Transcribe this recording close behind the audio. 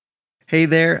Hey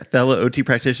there, fellow OT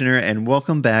practitioner, and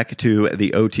welcome back to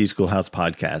the OT Schoolhouse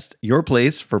podcast, your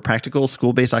place for practical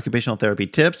school-based occupational therapy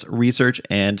tips, research,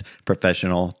 and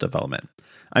professional development.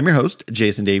 I'm your host,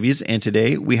 Jason Davies, and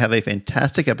today we have a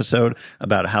fantastic episode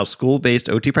about how school-based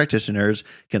OT practitioners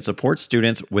can support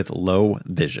students with low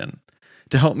vision.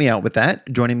 To help me out with that,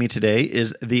 joining me today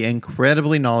is the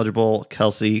incredibly knowledgeable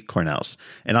Kelsey Cornhouse,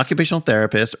 an occupational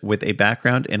therapist with a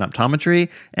background in optometry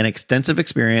and extensive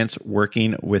experience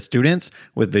working with students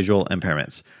with visual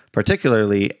impairments,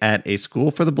 particularly at a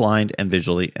school for the blind and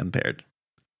visually impaired.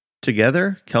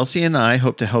 Together, Kelsey and I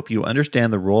hope to help you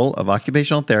understand the role of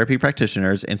occupational therapy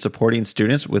practitioners in supporting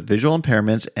students with visual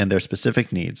impairments and their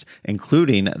specific needs,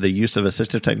 including the use of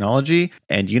assistive technology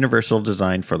and universal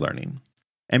design for learning.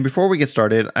 And before we get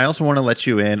started, I also want to let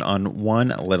you in on one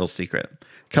little secret.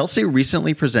 Kelsey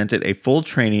recently presented a full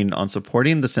training on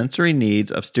supporting the sensory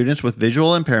needs of students with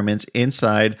visual impairments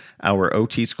inside our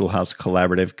OT Schoolhouse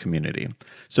collaborative community.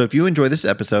 So if you enjoy this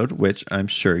episode, which I'm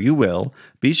sure you will,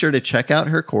 be sure to check out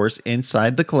her course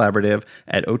inside the collaborative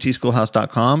at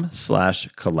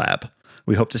otschoolhouse.com/collab.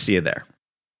 We hope to see you there.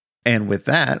 And with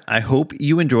that, I hope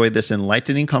you enjoyed this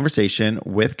enlightening conversation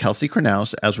with Kelsey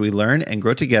Cornhouse as we learn and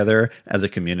grow together as a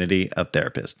community of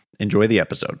therapists. Enjoy the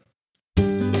episode.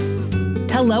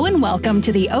 Hello and welcome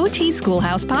to the OT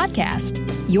Schoolhouse podcast,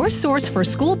 your source for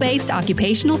school-based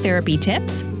occupational therapy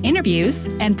tips, interviews,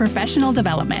 and professional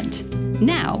development.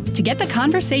 Now, to get the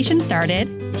conversation started,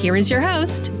 here is your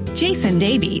host, Jason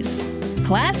Davies.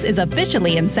 Class is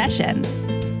officially in session.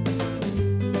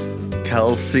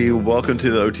 Kelsey, welcome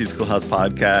to the OT Schoolhouse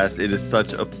podcast. It is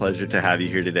such a pleasure to have you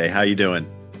here today. How are you doing?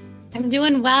 I'm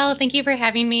doing well. Thank you for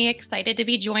having me. Excited to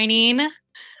be joining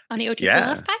on the OT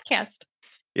Schoolhouse podcast.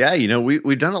 Yeah,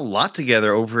 we've done a lot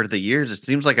together over the years. It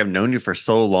seems like I've known you for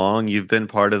so long. You've been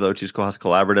part of the OT Schoolhouse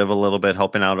Collaborative a little bit,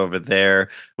 helping out over there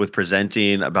with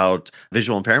presenting about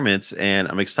visual impairments. And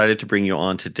I'm excited to bring you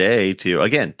on today to,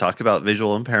 again, talk about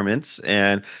visual impairments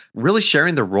and really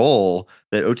sharing the role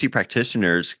that OT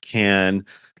practitioners can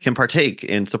partake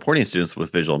in supporting students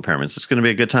with visual impairments. It's going to be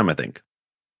a good time, I think.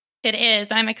 It is.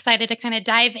 I'm excited to kind of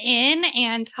dive in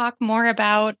and talk more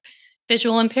about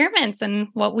visual impairments and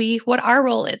what our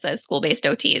role is as school-based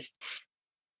OTs.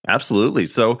 Absolutely.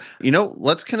 So,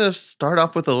 let's kind of start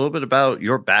off with a little bit about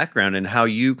your background and how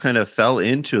you kind of fell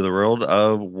into the world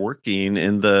of working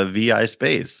in the VI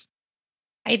space.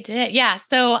 I did. Yeah.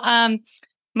 So,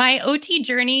 my OT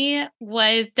journey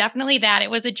was definitely that.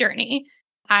 It was a journey.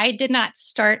 I did not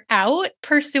start out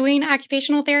pursuing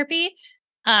occupational therapy.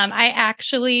 I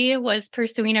actually was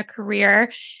pursuing a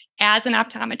career as an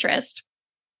optometrist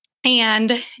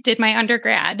and did my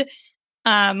undergrad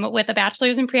with a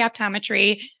bachelor's in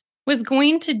pre-optometry, was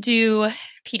going to do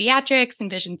pediatrics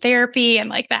and vision therapy. And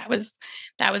that was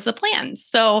the plan.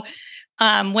 So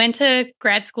went to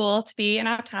grad school to be an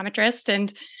optometrist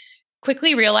and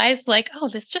quickly realized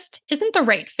this just isn't the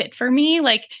right fit for me.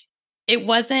 It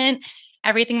wasn't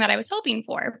everything that I was hoping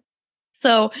for.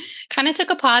 So kind of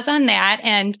took a pause on that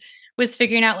and was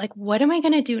figuring out what am I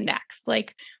going to do next?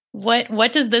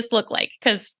 What does this look like?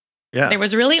 Because there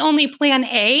was really only plan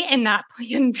A and not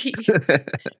plan B.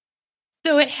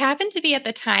 So it happened to be at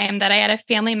the time that I had a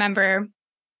family member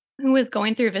who was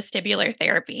going through vestibular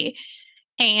therapy.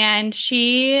 And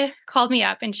she called me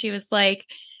up and she was like,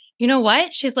 you know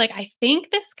what? She's like, I think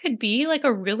this could be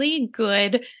a really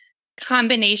good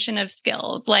combination of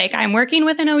skills. I'm working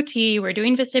with an OT, we're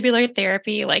doing vestibular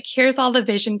therapy. Here's all the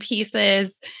vision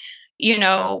pieces.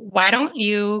 Why don't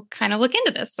you kind of look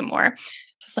into this some more?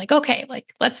 Just okay,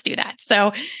 let's do that.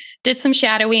 So did some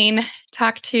shadowing,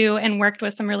 talked to and worked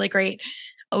with some really great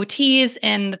OTs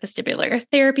in the vestibular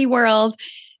therapy world.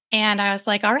 And I was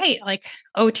like, all right,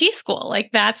 OT school,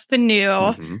 that's the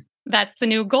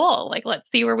new goal.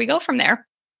 Let's see where we go from there.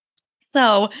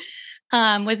 So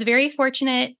was very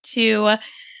fortunate to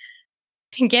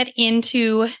get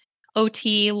into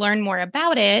OT, learn more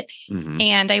about it. Mm-hmm.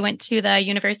 And I went to the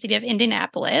University of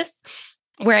Indianapolis,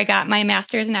 where I got my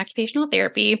master's in occupational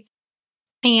therapy.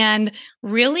 And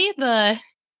really the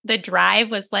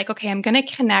drive was okay, I'm going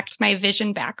to connect my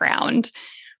vision background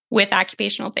with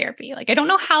occupational therapy. I don't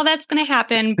know how that's going to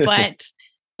happen, but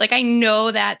I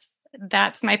know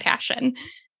that's my passion.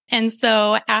 And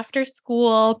so after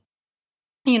school,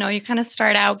 you kind of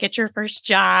start out, get your first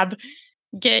job,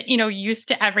 get, used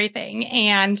to everything.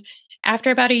 And after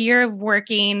about a year of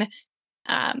working,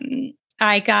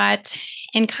 I got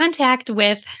in contact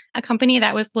with a company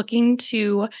that was looking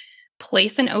to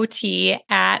place an OT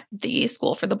at the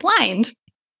School for the Blind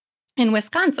in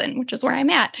Wisconsin, which is where I'm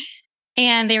at.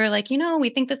 And they were like, we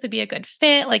think this would be a good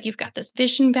fit. Like, you've got this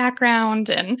vision background.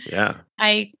 And Yeah.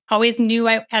 I always knew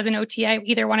as an OT, I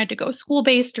either wanted to go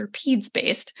school-based or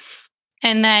PEDS-based.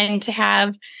 And then to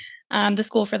have the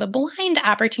School for the Blind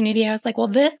opportunity, I was like, well,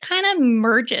 this kind of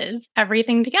merges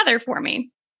everything together for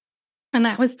me. And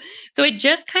so it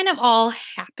just kind of all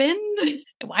happened.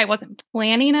 I wasn't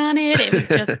planning on it. It was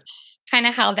just kind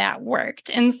of how that worked.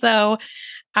 And so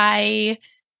I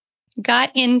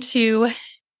got into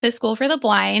the School for the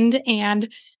Blind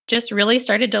and just really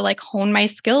started to hone my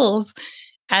skills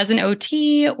as an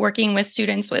OT, working with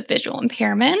students with visual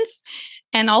impairments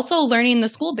and also learning the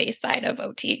school-based side of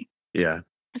OT. Yeah.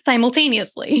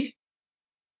 Simultaneously.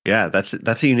 Yeah, that's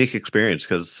a unique experience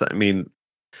because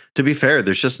to be fair,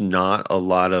 there's just not a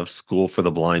lot of school for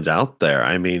the blinds out there.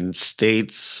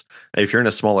 States, if you're in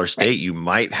a smaller state, Right. you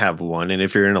might have one. And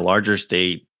if you're in a larger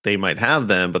state, they might have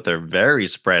them, but they're very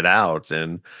spread out.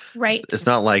 And Right. it's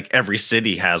not like every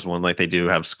city has one like they do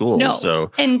have schools. No.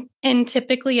 So, and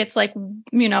typically it's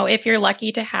if you're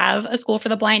lucky to have a School for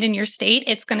the Blind in your state,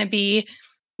 it's going to be,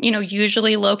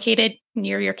 usually located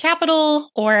near your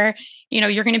capital, or,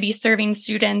 you're going to be serving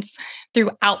students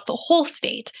throughout the whole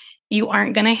state. You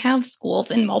aren't going to have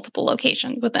schools in multiple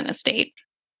locations within a state.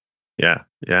 yeah,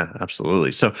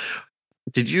 absolutely. So,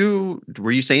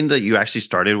 were you saying that you actually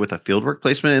started with a fieldwork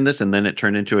placement in this and then it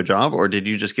turned into a job, or did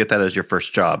you just get that as your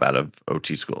first job out of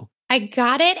OT school? I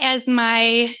got it as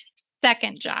my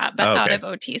second job out of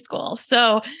OT school.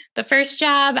 So the first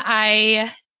job,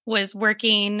 I was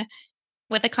working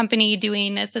with a company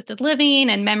doing assisted living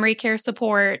and memory care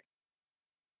support,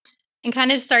 and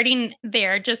kind of starting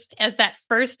there just as that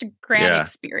first grad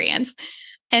experience.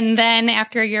 And then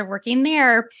after a year working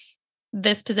there,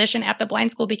 this position at the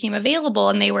blind school became available,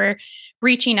 and they were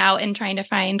reaching out and trying to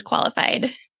find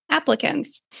qualified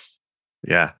applicants.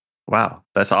 Yeah. Wow.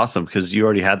 That's awesome because you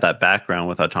already had that background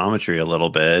with optometry a little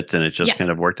bit and it just kind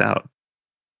of worked out.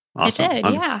 Awesome. It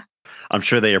did, yeah. I'm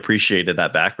sure they appreciated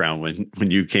that background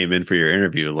when you came in for your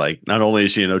interview. Like, not only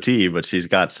is she an OT, but she's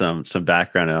got some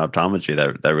background in optometry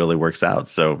that really works out.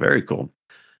 So very cool.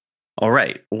 All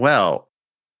right. Well,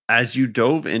 as you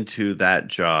dove into that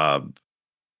job,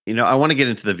 I want to get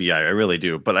into the VI. I really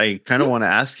do. But I kind of want to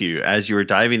ask you, as you were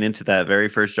diving into that very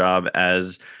first job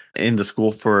as in the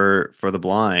School for the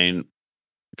Blind,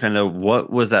 kind of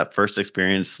what was that first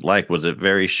experience like? Was it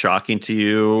very shocking to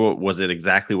you? Was it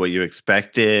exactly what you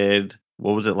expected?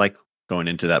 What was it like going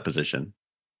into that position?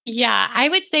 Yeah, I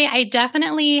would say I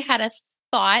definitely had a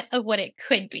thought of what it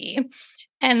could be.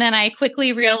 And then I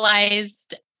quickly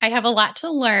realized I have a lot to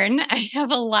learn. I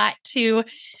have a lot to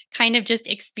kind of just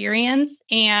experience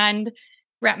and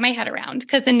wrap my head around.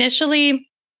 Because initially,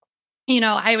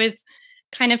 I was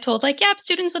kind of told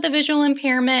students with a visual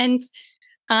impairment.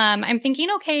 I'm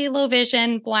thinking, okay, low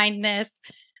vision, blindness.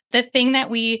 The thing that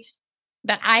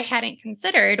I hadn't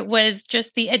considered was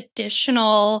just the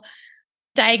additional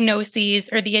diagnoses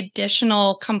or the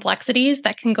additional complexities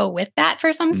that can go with that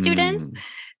for some students.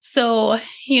 So,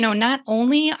 not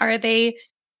only are they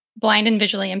blind and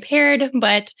visually impaired,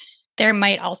 but there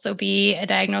might also be a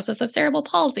diagnosis of cerebral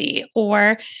palsy,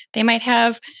 or they might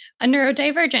have a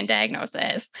neurodivergent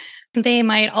diagnosis. They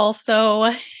might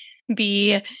also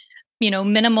be,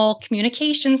 minimal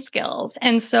communication skills.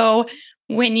 And so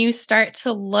when you start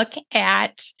to look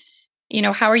at,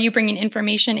 how are you bringing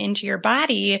information into your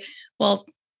body? Well,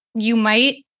 you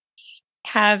might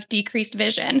have decreased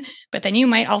vision, but then you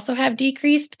might also have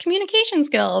decreased communication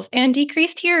skills and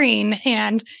decreased hearing,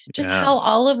 and just how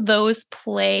all of those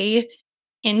play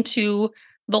into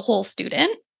the whole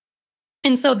student.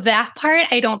 And so that part,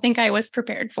 I don't think I was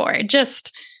prepared for.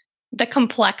 Just the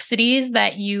complexities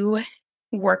that you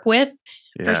work with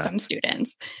for some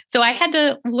students. So I had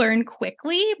to learn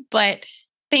quickly, but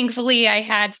thankfully I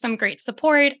had some great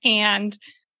support and,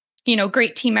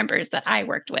 great team members that I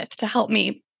worked with to help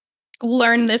me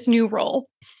learn this new role.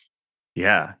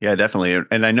 Yeah, definitely.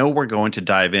 And I know we're going to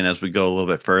dive in as we go a little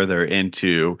bit further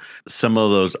into some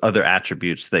of those other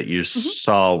attributes that you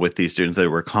saw with these students that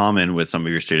were common with some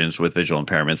of your students with visual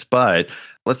impairments. But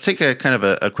let's take a kind of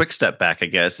a quick step back, I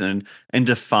guess, and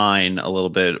define a little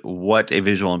bit what a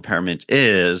visual impairment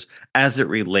is as it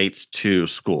relates to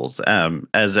schools.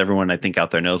 As everyone I think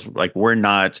out there knows, we're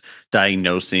not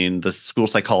diagnosing, the school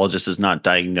psychologist is not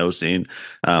diagnosing.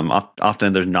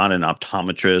 Often there's not an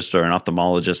optometrist or an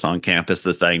ophthalmologist on campus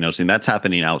that's diagnosing. That's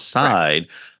happening outside. Right.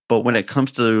 But when it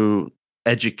comes to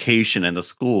education in the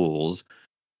schools,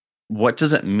 what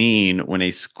does it mean when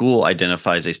a school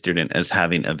identifies a student as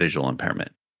having a visual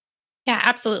impairment? Yeah,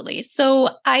 absolutely. So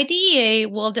IDEA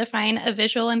will define a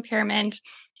visual impairment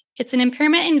It's an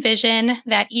impairment in vision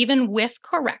that, even with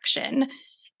correction,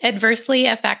 adversely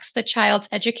affects the child's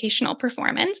educational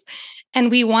performance. And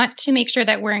we want to make sure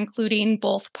that we're including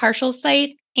both partial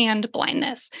sight and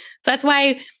blindness. So that's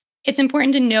why it's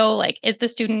important to know, like, is the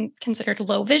student considered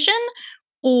low vision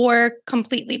or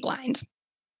completely blind?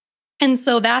 And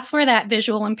so that's where that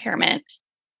visual impairment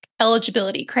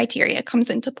eligibility criteria comes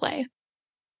into play.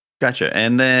 Gotcha.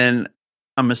 And then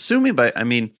I'm assuming, but I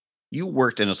mean, you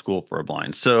worked in a school for a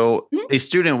blind. So Mhm. a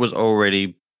student was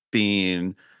already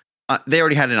being, they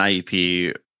already had an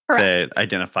IEP Correct. that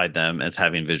identified them as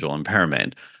having visual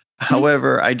impairment. Mhm.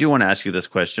 However, I do want to ask you this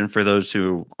question for those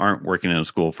who aren't working in a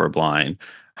school for a blind.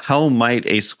 How might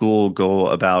a school go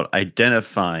about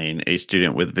identifying a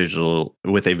student with a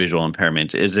visual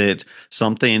impairment? Is it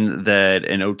something that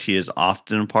an OT is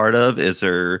often a part of? Is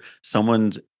there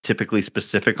someone typically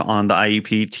specific on the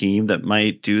IEP team that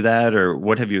might do that, or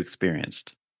what have you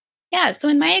experienced? Yeah. So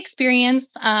in my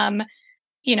experience,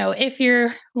 if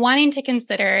you're wanting to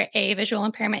consider a visual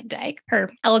impairment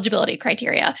or eligibility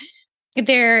criteria,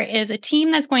 there is a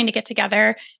team that's going to get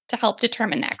together to help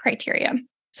determine that criteria.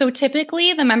 So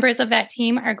typically, the members of that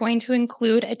team are going to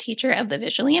include a teacher of the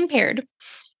visually impaired,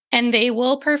 and they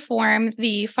will perform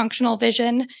the functional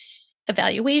vision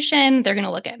evaluation. They're going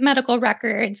to look at medical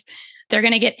records. They're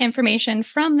going to get information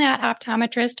from that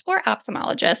optometrist or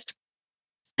ophthalmologist.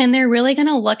 And they're really going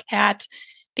to look at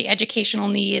the educational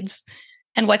needs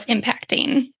and what's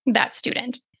impacting that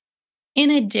student.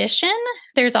 In addition,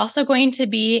 there's also going to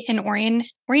be an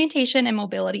orientation and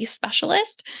mobility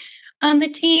specialist on the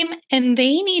team, and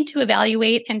they need to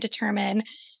evaluate and determine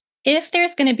if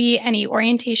there's going to be any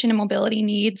orientation and mobility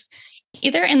needs,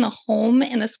 either in the home,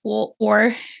 in the school,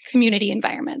 or community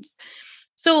environments.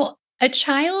 So a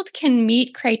child can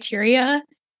meet criteria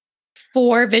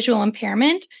for visual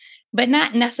impairment, but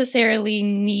not necessarily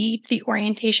need the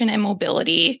orientation and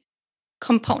mobility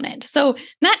component. So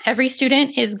not every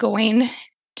student is going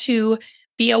to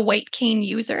be a white cane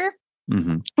user,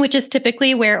 Hmm. which is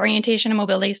typically where orientation and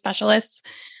mobility specialists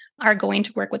are going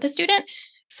to work with a student.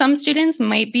 Some students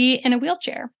might be in a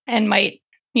wheelchair and might,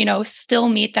 still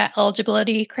meet that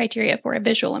eligibility criteria for a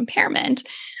visual impairment.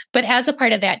 But as a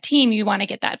part of that team, you want to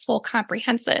get that full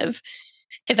comprehensive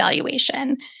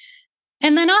evaluation.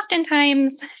 And then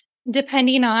oftentimes,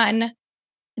 depending on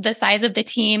the size of the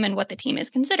team and what the team is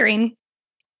considering,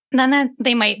 then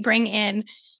they might bring in,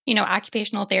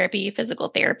 occupational therapy, physical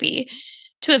therapy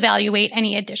to evaluate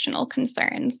any additional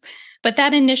concerns. But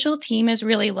that initial team is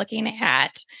really looking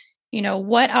at,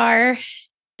 what are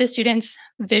the students'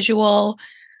 visual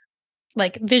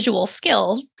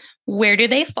skills? Where do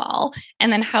they fall?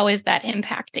 And then how is that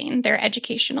impacting their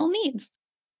educational needs?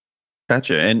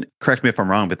 Gotcha. And correct me if I'm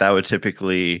wrong, but that would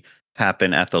typically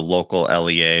happen at the local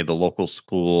LEA, the local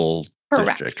school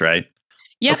district, Correct. right?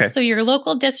 Yep. Okay. So your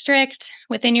local district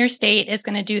within your state is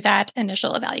going to do that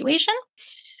initial evaluation.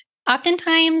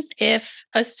 Oftentimes, if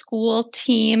a school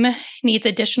team needs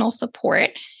additional support,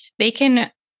 they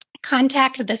can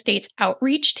contact the state's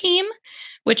outreach team,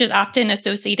 which is often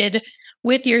associated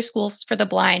with your schools for the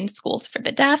blind, schools for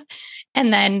the deaf.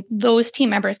 And then those team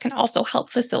members can also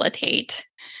help facilitate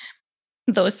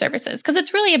those services, because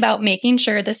it's really about making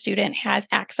sure the student has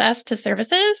access to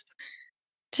services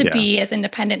to Yeah. be as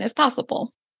independent as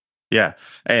possible. Yeah.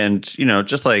 And,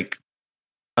 just like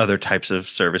other types of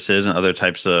services and other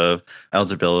types of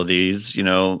eligibilities,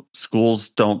 schools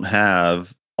don't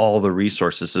have all the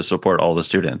resources to support all the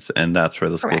students. And that's where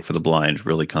the School for the Correct. Blind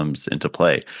really comes into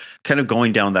play. Kind of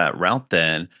going down that route,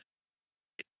 then,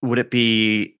 would it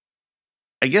be,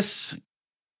 I guess,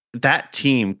 that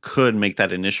team could make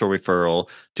that initial referral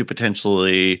to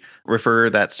potentially refer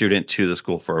that student to the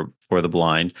School for the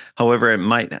Blind. However, it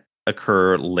might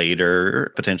occur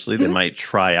later. Potentially, they Mhm. might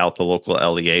try out the local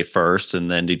LEA first and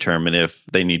then determine if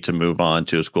they need to move on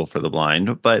to a School for the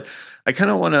Blind. But I kind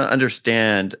of want to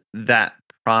understand that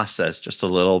process just a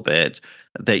little bit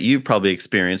that you've probably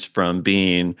experienced from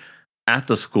being at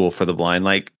the School for the Blind.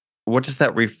 Like, what does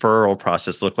that referral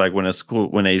process look like when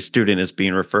a student is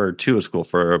being referred to a School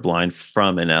for a Blind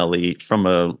from an LE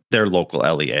from their local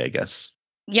LEA, I guess?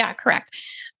 Yeah, correct.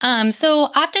 So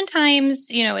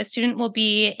oftentimes, a student will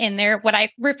be in their, what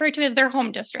I refer to as their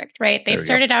home district, right? There They've we go.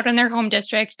 started out in their home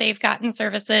district, they've gotten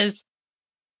services.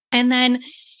 And then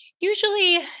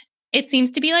usually it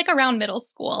seems to be like around middle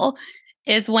school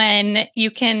is when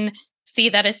you can see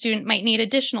that a student might need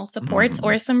additional supports Mhm.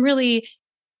 or some really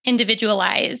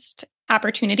individualized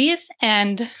opportunities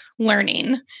and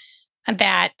learning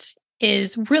that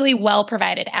is really well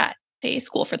provided at a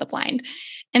school for the blind.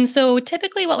 And so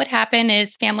typically what would happen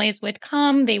is families would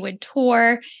come, they would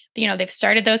tour, they've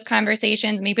started those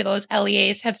conversations. Maybe those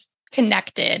LEAs have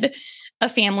connected a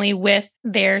family with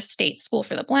their state school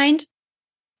for the blind.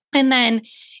 And then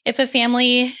if a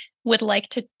family would like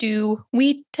to do,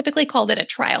 we typically called it a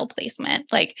trial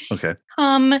placement, like Okay.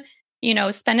 come,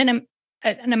 spend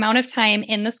an amount of time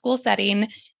in the school setting.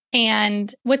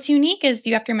 And what's unique is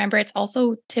you have to remember it's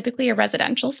also typically a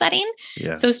residential setting.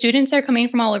 Yeah. So students are coming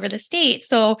from all over the state.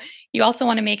 So you also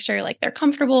want to make sure like they're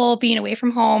comfortable being away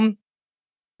from home,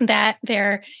 that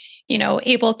they're,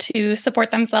 able to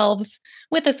support themselves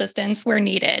with assistance where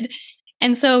needed.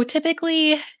 And so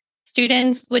typically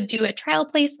students would do a trial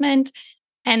placement,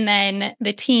 and then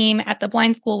the team at the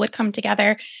blind school would come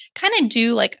together, kind of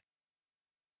do like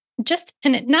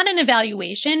not an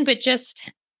evaluation, but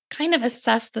just kind of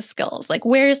assess the skills. Like,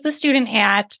 where's the student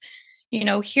at?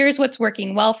 Here's what's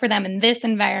working well for them in this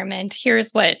environment.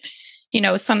 Here's what,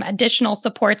 some additional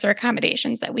supports or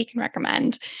accommodations that we can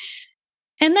recommend.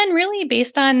 And then really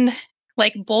based on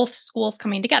like both schools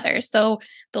coming together. So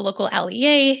the local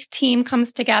LEA team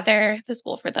comes together, the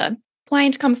school for the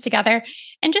blind comes together,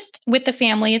 and just with the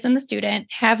families and the student,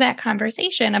 have that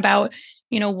conversation about,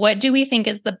 what do we think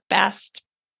is the best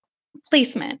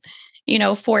placement,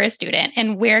 for a student,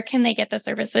 and where can they get the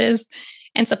services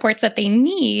and supports that they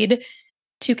need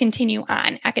to continue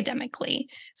on academically.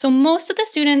 So most of the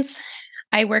students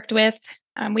I worked with,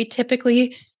 we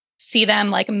typically see them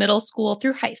like middle school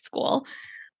through high school.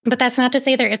 But that's not to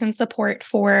say there isn't support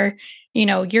for,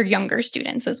 your younger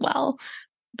students as well.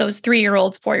 Those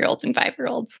 3-year-olds, 4-year-olds, and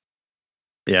 5-year-olds.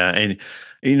 Yeah. And,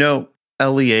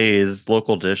 LEAs,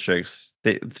 local districts,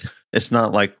 it's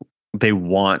not like they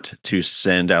want to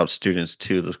send out students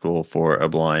to the school for a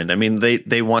blind. I mean,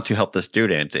 they want to help the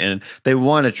student, and they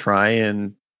want to try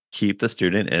and keep the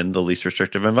student in the least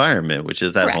restrictive environment, which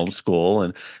is at Correct. home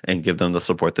school, and give them the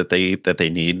support that they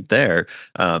need there.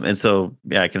 And so,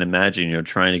 yeah, I can imagine,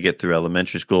 trying to get through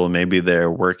elementary school, maybe they're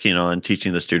working on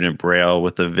teaching the student Braille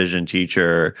with a vision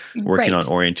teacher, working on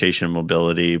orientation and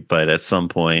mobility. But at some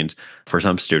point, for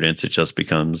some students, it just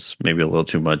becomes maybe a little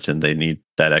too much, and they need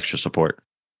that extra support.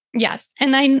 Yes.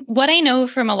 And what I know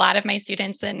from a lot of my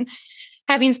students and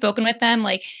having spoken with them,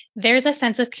 like there's a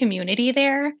sense of community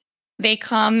there. They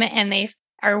come and they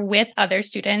are with other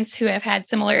students who have had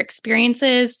similar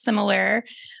experiences, similar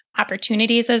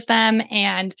opportunities as them.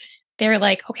 And they're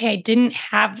like, okay, I didn't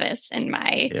have this in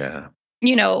my,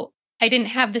 I didn't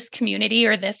have this community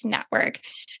or this network.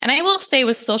 And I will say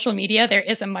with social media, there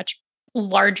is a much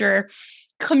larger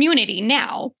community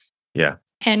now. Yeah.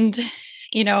 And,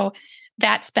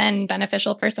 that's been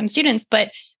beneficial for some students,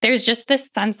 but there's just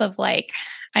this sense of like,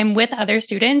 I'm with other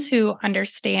students who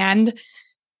understand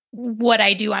what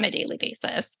I do on a daily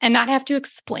basis and not have to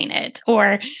explain it,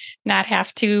 or not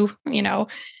have to,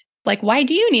 like, why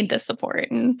do you need this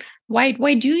support? And why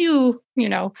do you,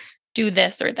 do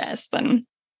this or this? And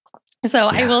so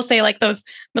I will say like those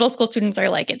middle school students are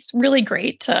like, it's really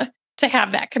great to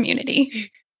have that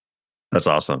community. That's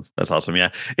awesome. That's awesome. Yeah.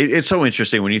 It's so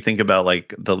interesting when you think about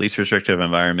like the least restrictive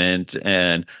environment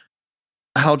and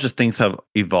how just things have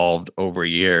evolved over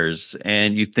years.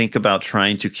 And you think about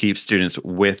trying to keep students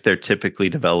with their typically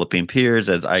developing peers,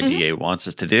 as IDA wants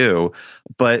us to do.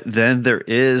 But then there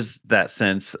is that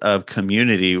sense of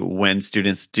community when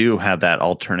students do have that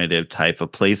alternative type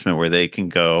of placement where they can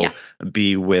go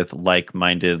be with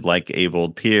like-minded,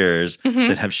 like-abled peers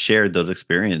that have shared those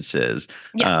experiences.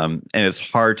 And it's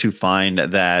hard to find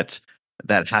that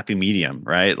happy medium,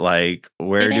 right? Like,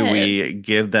 where do we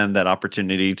give them that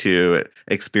opportunity to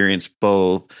experience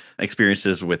both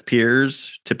experiences with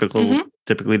peers,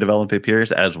 typically developing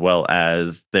peers, as well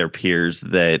as their peers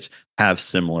that have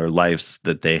similar lives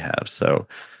that they have. So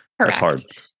that's hard.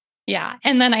 Yeah.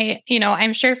 And then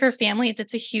I'm sure for families,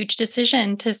 it's a huge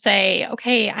decision to say,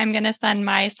 okay, I'm going to send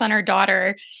my son or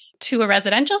daughter to a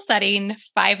residential setting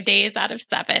 5 days out of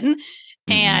 7.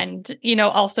 And,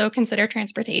 also consider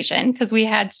transportation, because we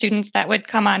had students that would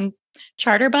come on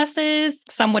charter buses.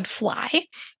 Some would fly,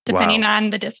 depending on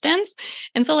the distance.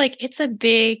 And so like, it's a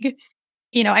big,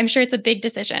 I'm sure it's a big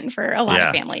decision for a lot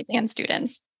of families and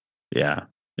students. Yeah.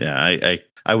 Yeah.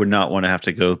 I would not want to have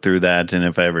to go through that. And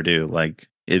if I ever do, like,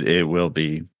 it will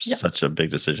be such a big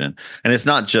decision. And it's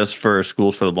not just for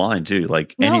schools for the blind too,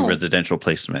 like any residential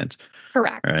placement.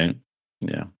 Correct. Right.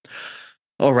 Yeah.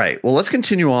 All right. Well, let's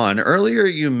continue on. Earlier,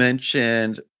 you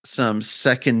mentioned some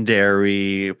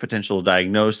secondary potential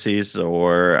diagnoses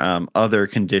or other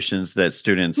conditions that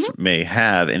students may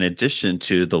have in addition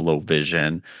to the low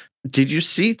vision. Did you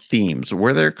see themes?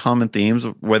 Were there common themes,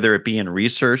 whether it be in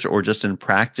research or just in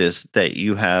practice, that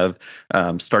you have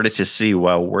started to see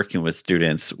while working with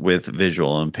students with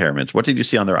visual impairments? What did you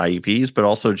see on their IEPs, but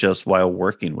also just while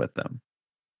working with them?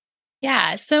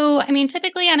 Yeah. So, I mean,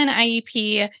 typically on an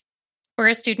IEP, for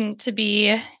a student to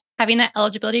be having that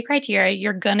eligibility criteria,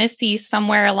 you're going to see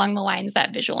somewhere along the lines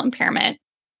that visual impairment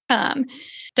um,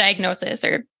 diagnosis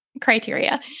or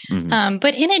criteria. Hmm.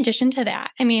 But in addition to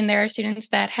that, I mean, there are students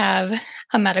that have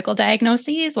a medical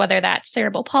diagnosis, whether that's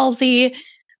cerebral palsy.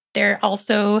 There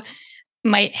also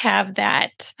might have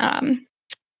that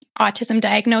autism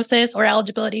diagnosis or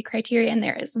eligibility criteria in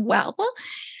there as well.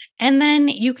 And then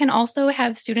you can also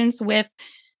have students with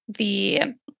the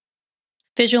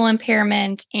visual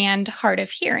impairment and hard of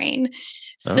hearing.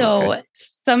 Oh,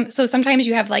 okay. So sometimes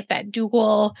you have like that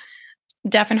dual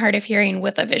deaf and hard of hearing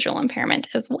with a visual impairment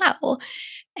as well.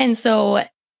 And so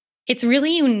it's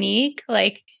really unique.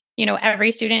 Like,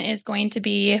 every student is going to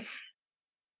be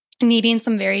needing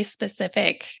some very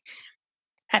specific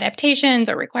adaptations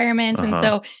or requirements. And Uh-huh.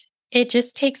 so it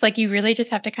just takes like you really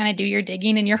just have to kind of do your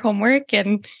digging and your homework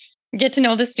and get to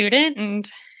know the student. And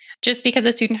just because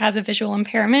a student has a visual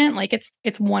impairment, like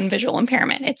it's one visual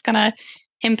impairment. It's gonna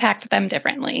impact them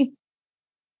differently.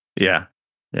 Yeah.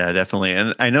 Yeah, definitely.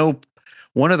 And I know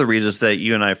one of the reasons that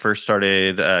you and I first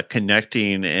started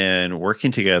connecting and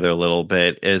working together a little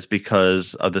bit is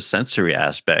because of the sensory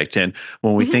aspect. And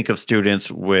when we Mhm. think of students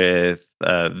with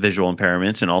visual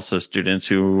impairments and also students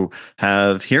who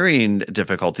have hearing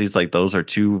difficulties, like those are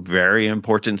two very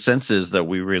important senses that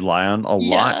we rely on a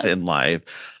lot Yeah. in life.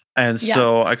 And Yes.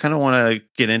 so I kind of want to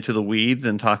get into the weeds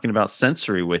and talking about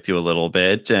sensory with you a little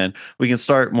bit. And we can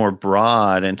start more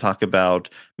broad and talk about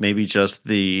maybe just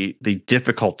the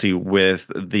difficulty with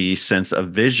the sense of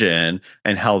vision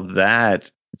and how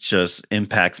that just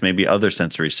impacts maybe other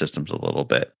sensory systems a little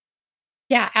bit.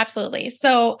 Yeah, absolutely.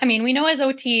 So, I mean, we know as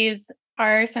OTs,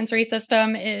 our sensory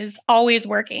system is always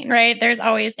working, right? There's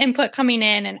always input coming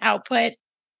in and output.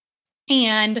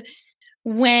 And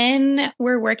when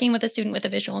we're working with a student with a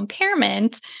visual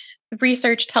impairment,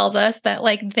 research tells us that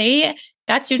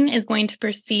that student is going to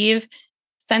perceive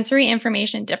sensory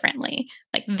information differently.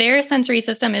 Like their sensory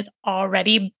system is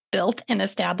already built and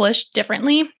established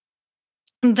differently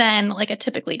than like a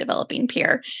typically developing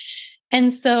peer.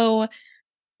 And so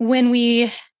when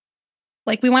we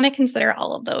want to consider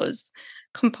all of those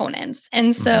components.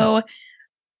 And Hmm. so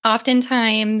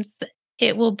oftentimes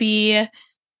it will be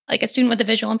like a student with a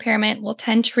visual impairment will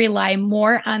tend to rely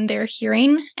more on their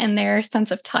hearing and their sense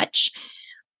of touch.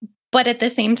 But at the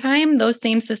same time, those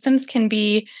same systems can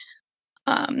be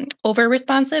over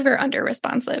responsive or under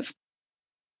responsive.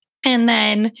 And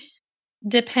then,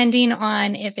 depending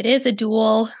on if it is a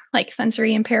dual like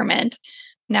sensory impairment,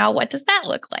 now what does that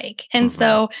look like? And Hmm.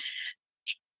 so,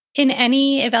 in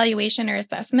any evaluation or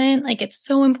assessment, like it's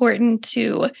so important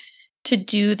to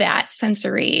do that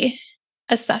sensory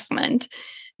assessment,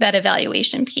 that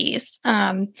evaluation piece,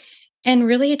 and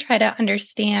really try to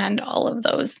understand all of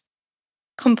those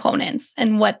components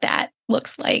and what that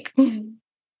looks like.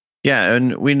 Yeah,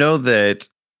 and we know that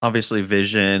obviously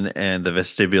vision and the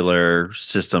vestibular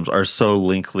systems are so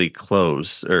linkly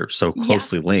close or so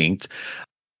closely Yes. linked.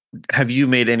 Have you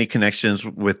made any connections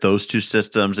with those two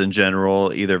systems in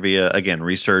general, either via, again,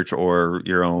 research or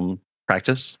your own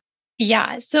practice?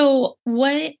 Yeah. So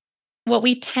what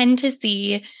we tend to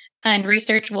see, and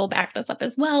research will back this up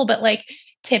as well, but like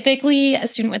typically a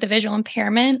student with a visual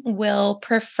impairment will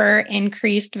prefer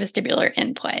increased vestibular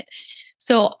input.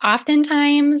 So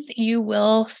oftentimes you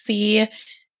will see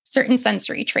certain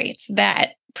sensory traits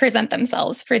that present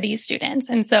themselves for these students.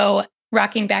 And so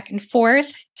rocking back and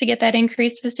forth to get that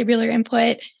increased vestibular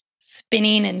input,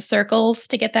 spinning in circles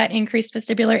to get that increased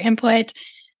vestibular input,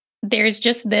 there's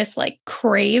just this like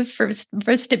crave for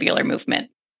vestibular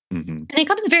movement. Hmm. And it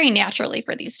comes very naturally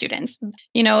for these students.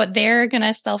 They're going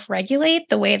to self regulate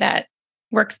the way that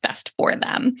works best for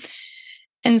them.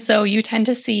 And so you tend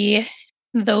to see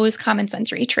those common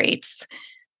sensory traits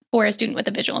for a student with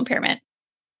a visual impairment.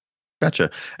 Gotcha.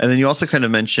 And then you also kind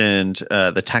of mentioned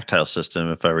the tactile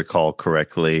system, if I recall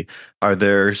correctly. Are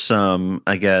there some,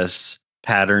 I guess,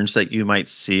 patterns that you might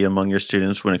see among your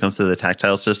students when it comes to the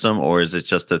tactile system, or is it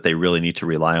just that they really need to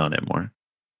rely on it more?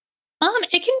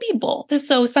 It can be both.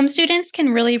 So some students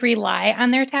can really rely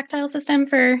on their tactile system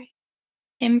for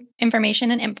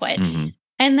information and input. Hmm.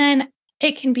 And then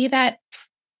it can be that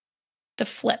the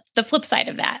flip side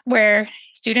of that, where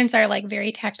students are like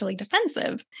very tactily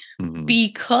defensive Hmm.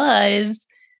 because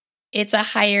it's a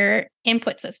higher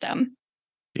input system.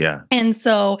 Yeah. And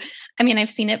so, I mean, I've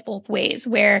seen it both ways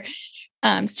where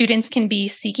students can be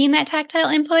seeking that tactile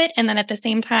input. And then at the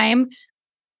same time,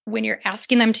 when you're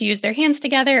asking them to use their hands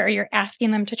together or you're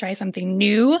asking them to try something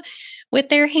new with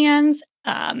their hands,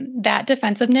 that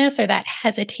defensiveness or that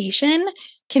hesitation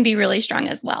can be really strong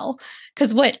as well.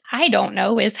 Because what I don't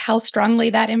know is how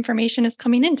strongly that information is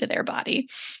coming into their body,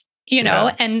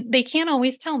 Yeah. and they can't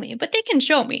always tell me, but they can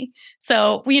show me.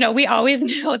 So, we always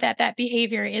know that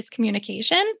behavior is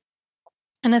communication.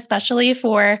 And especially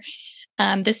for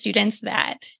the students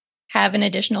that have an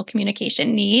additional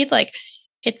communication need, like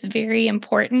it's very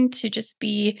important to just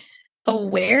be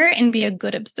aware and be a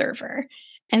good observer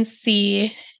and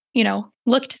see,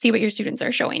 look to see what your students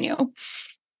are showing you.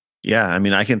 Yeah. I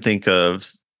mean, I can think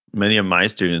of many of my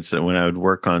students that when I would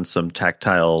work on some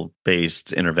tactile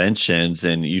based interventions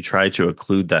and you try to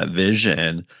occlude that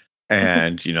vision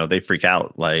and, they freak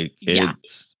out. Like Yeah.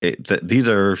 these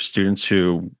are students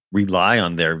who rely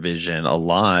on their vision a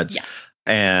lot. Yeah.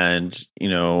 And,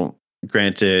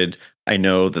 granted, I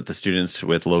know that the students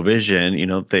with low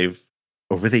vision, they've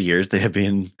over the years they have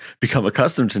become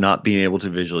accustomed to not being able to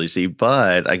visually see,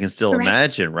 but I can still Correct.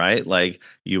 imagine, right? Like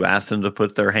you ask them to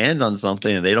put their hand on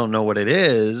something and they don't know what it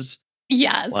is,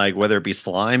 Yes. like whether it be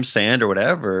slime, sand, or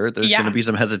whatever, there's going to Yeah. be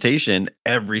some hesitation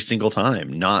every single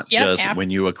time, not Yep. just when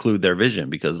you occlude their vision,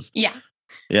 because Yeah.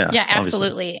 yeah, Yeah, obviously.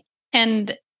 absolutely.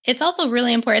 And it's also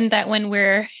really important that when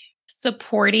we're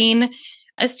supporting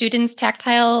a student's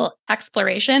tactile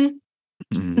exploration,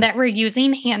 Mhm. that we're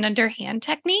using hand under hand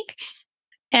technique.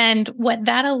 And what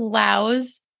that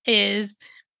allows is,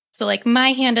 so like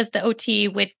my hand as the OT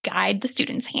would guide the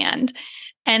student's hand.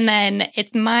 And then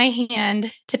it's my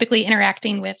hand typically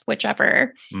interacting with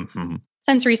whichever Mhm.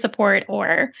 sensory support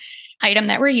or item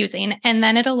that we're using. And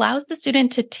then it allows the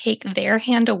student to take their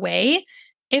hand away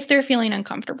if they're feeling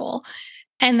uncomfortable.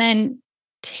 And then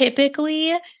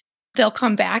typically they'll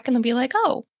come back and they'll be like,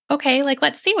 oh, okay, like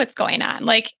let's see what's going on.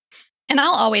 Like, and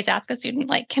I'll always ask a student,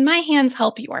 like, can my hands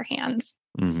help your hands?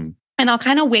 Mhm. And I'll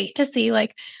kind of wait to see,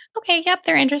 like, okay, yep,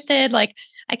 they're interested. Like,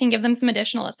 I can give them some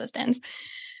additional assistance.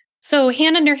 So,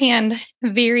 hand under hand,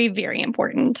 very, very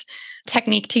important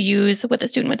technique to use with a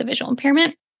student with a visual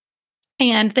impairment.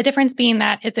 And the difference being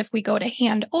that is if we go to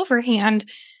hand over hand,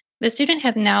 the student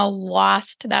has now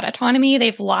lost that autonomy.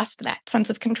 They've lost that sense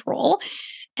of control.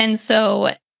 And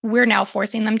so we're now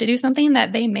forcing them to do something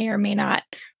that they may or may not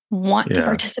want to Yeah.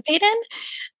 participate in.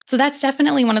 So that's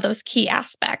definitely one of those key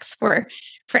aspects for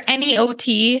any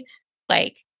OT,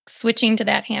 like switching to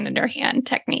that hand under hand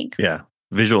technique. Yeah.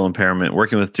 Visual impairment,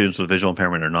 working with students with visual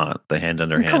impairment or not, the hand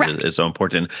under hand Correct. is so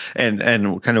important. And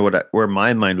kind of where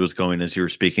my mind was going as you were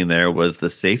speaking there was the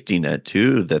safety net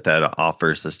too that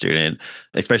offers the student,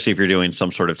 especially if you're doing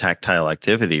some sort of tactile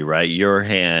activity, right? Your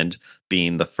hand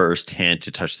being the first hand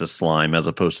to touch the slime as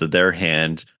opposed to their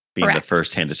hand being the Correct.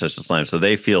 first hand to touch the slime. So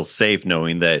they feel safe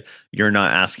knowing that you're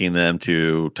not asking them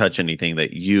to touch anything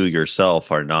that you yourself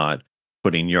are not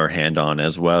putting your hand on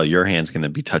as well. Your hand's going to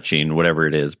be touching whatever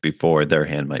it is before their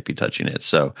hand might be touching it.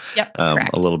 So Yep. a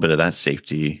Correct. little bit of that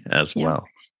safety as Yep. well.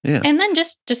 Yeah. And then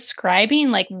just describing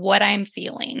like what I'm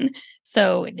feeling.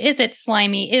 So is it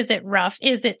slimy? Is it rough?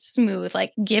 Is it smooth?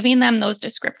 Like giving them those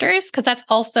descriptors, because that's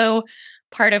also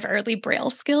part of early Braille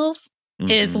skills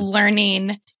is Mhm.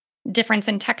 learning difference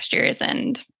in textures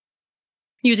and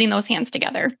using those hands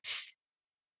together.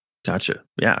 Gotcha.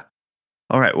 Yeah.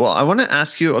 All right. Well, I want to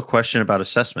ask you a question about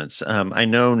assessments. I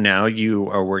know now you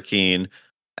are working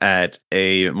at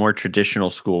a more traditional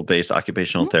school-based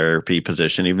occupational Mhm. therapy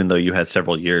position, even though you had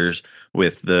several years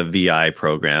with the VI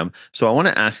program. So I want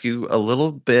to ask you a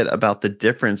little bit about the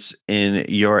difference in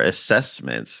your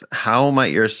assessments. How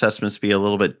might your assessments be a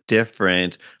little bit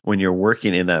different when you're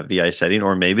working in that VI setting,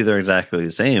 or maybe they're exactly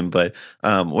the same, but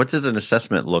what does an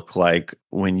assessment look like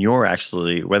when you're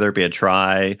actually, whether it be a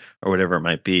try or whatever it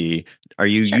might be, are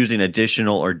you Sure. using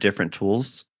additional or different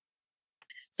tools?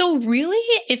 So really,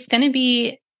 it's going to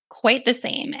be quite the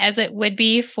same as it would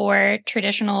be for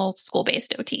traditional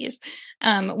school-based OTs.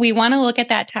 We want to look at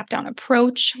that top-down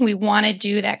approach. We want to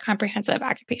do that comprehensive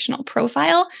occupational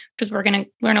profile because we're going to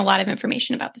learn a lot of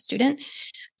information about the student.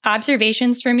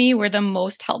 Observations for me were the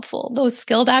most helpful. Those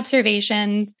skilled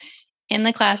observations in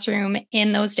the classroom,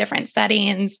 in those different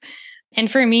settings. And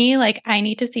for me, like I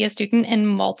need to see a student in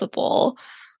multiple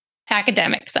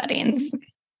academic settings.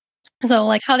 So,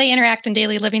 like how they interact in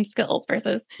daily living skills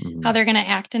versus how Mhm. they're going to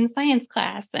act in science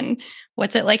class, and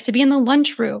what's it like to be in the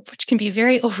lunchroom, which can be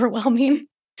very overwhelming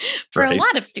for a Right.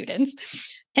 lot of students.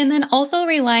 And then also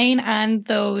relying on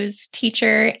those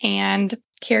teacher and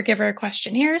caregiver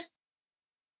questionnaires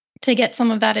to get some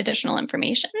of that additional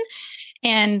information.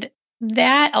 And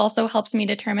that also helps me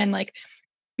determine, like,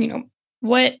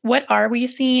 what are we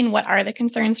seeing? What are the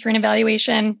concerns for an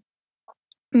evaluation?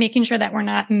 Making sure that we're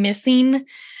not missing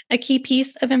a key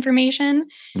piece of information.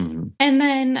 Mm-hmm. And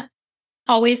then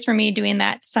always for me doing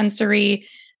that sensory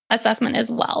assessment as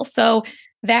well. So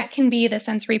that can be the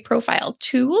sensory profile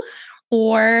 2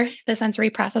 or the sensory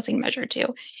processing measure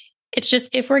 2. It's just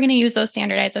if we're going to use those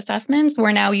standardized assessments,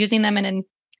 we're now using them in an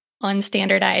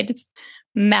unstandardized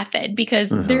method because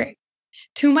there,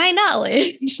 to my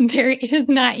knowledge, there is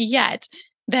not yet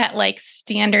that like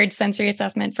standard sensory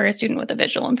assessment for a student with a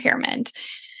visual impairment.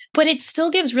 But it still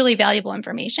gives really valuable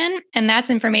information. And that's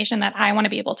information that I want to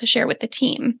be able to share with the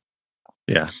team.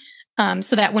 Yeah.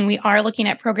 So that when we are looking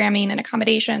at programming and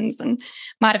accommodations and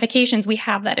modifications, we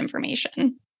have that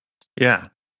information. Yeah.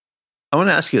 I want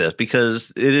to ask you this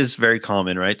because it is very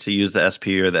common, right, to use the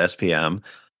SP or the SPM.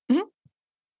 Mhm.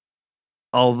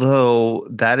 Although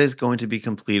that is going to be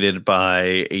completed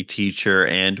by a teacher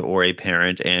and or a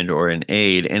parent and or an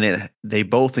aide, and they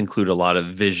both include a lot of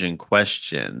vision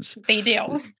questions. They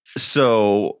do.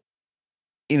 So,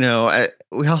 we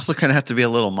also kind of have to be a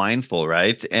little mindful,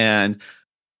 right? And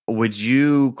would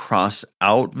you cross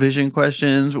out vision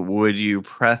questions? Would you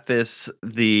preface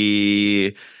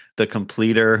the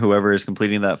completer, whoever is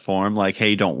completing that form, like,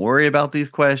 hey, don't worry about these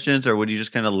questions? Or would you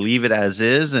just kind of leave it as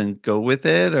is and go with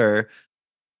it? Or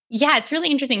Yeah, it's really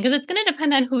interesting because it's going to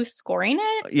depend on who's scoring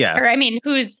it. yeah. Or I mean,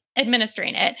 who's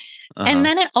administering it. And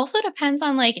then it also depends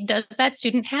on like, does that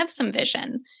student have some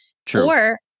vision? True.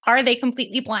 Or are they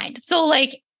completely blind? So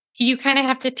like you kind of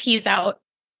have to tease out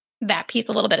that piece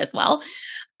a little bit as well.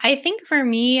 I think for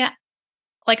me,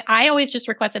 like I always just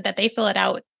requested that they fill it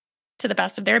out to the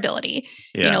best of their ability,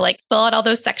 Yeah. like fill out all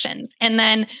those sections. And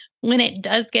then when it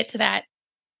does get to that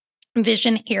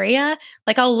vision area,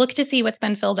 like I'll look to see what's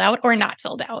been filled out or not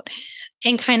filled out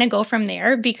and kind of go from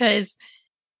there because,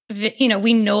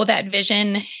 we know that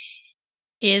vision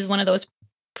is one of those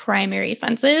primary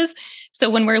senses. So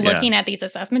when we're looking at these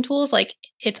assessment tools, like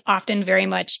it's often very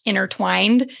much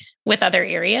intertwined with other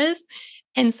areas.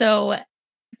 And so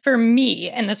for me,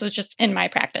 and this was just in my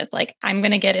practice, like I'm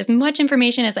going to get as much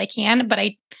information as I can, but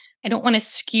I don't want to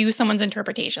skew someone's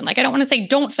interpretation. Like I don't want to say,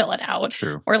 don't fill it out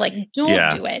True. or like,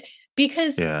 don't do it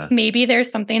because maybe there's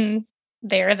something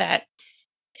there that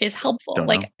is helpful. Don't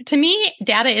like know. To me,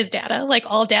 data is data. Like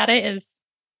all data is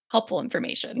helpful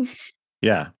information.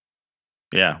 Yeah.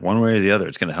 Yeah. One way or the other,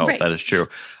 it's going to help. Right. That is true.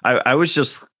 I was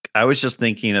just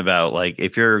thinking about like,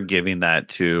 if you're giving that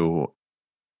to,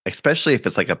 especially if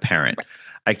it's like a parent, Right.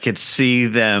 I could see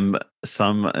them.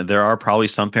 There are probably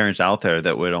some parents out there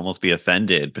that would almost be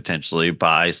offended potentially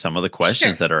by some of the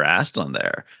questions that are asked on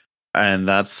there. And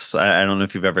I don't know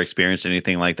if you've ever experienced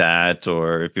anything like that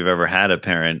or if you've ever had a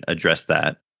parent address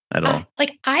that at all.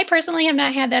 Like I personally have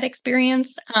not had that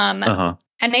experience. And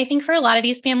I think for a lot of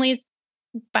these families,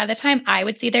 by the time I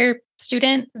would see their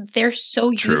student, they're so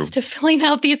used to filling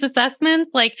out these assessments.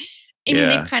 Like, I mean,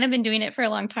 they've kind of been doing it for a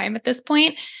long time at this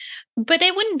point, but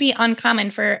it wouldn't be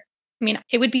uncommon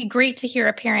it would be great to hear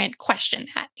a parent question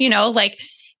that, like,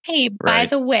 hey, by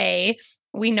the way,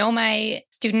 we know my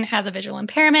student has a visual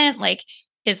impairment. Like,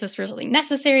 is this really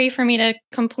necessary for me to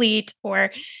complete?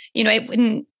 Or,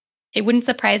 it wouldn't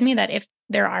surprise me that if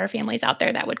there are families out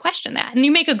there that would question that. And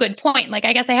you make a good point. Like,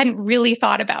 I guess I hadn't really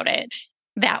thought about it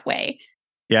that way.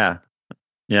 Yeah.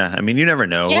 Yeah. I mean, you never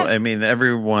know. Yeah. I mean,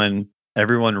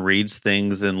 everyone reads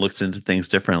things and looks into things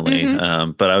differently.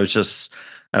 But I was just,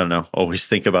 I don't know, always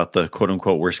think about the quote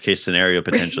unquote worst case scenario.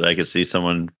 Potentially, I could see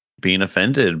someone being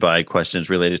offended by questions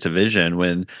related to vision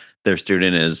when their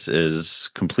student is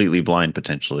completely blind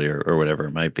potentially or whatever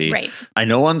it might be. Right. I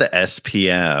know on the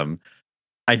SPM,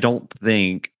 I don't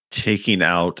think taking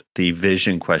out the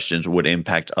vision questions would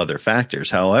impact other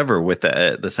factors. However, with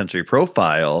the sensory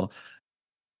profile,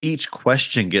 each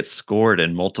question gets scored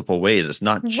in multiple ways. It's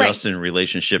not just in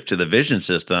relationship to the vision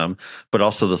system, but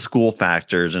also the school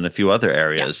factors and a few other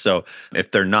areas. Yeah. So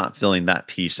if they're not filling that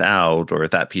piece out or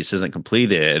if that piece isn't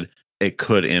completed, it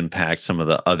could impact some of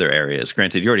the other areas.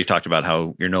 Granted, you already talked about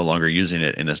how you're no longer using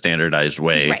it in a standardized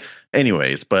way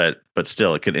anyways, but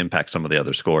still it could impact some of the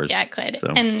other scores. Yeah, it could.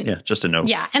 So, just a note.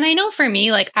 Yeah. And I know for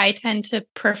me, like I tend to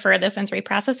prefer the sensory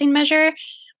processing measure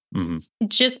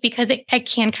just because it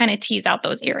can kind of tease out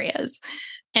those areas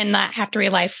and not have to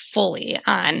rely fully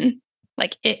on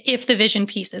like if the vision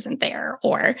piece isn't there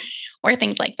or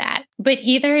things like that. But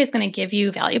either is going to give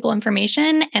you valuable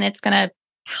information and it's going to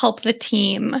help the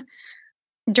team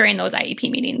during those IEP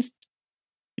meetings.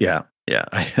 Yeah. Yeah,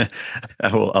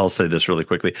 I'll say this really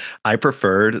quickly. I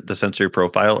preferred the sensory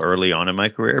profile early on in my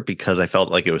career because I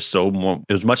felt like it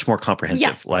was much more comprehensive,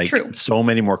 Yes, like true. so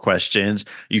many more questions.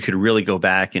 You could really go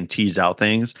back and tease out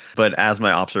things. But as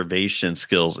my observation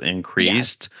skills Yes.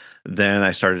 increased, then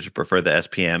I started to prefer the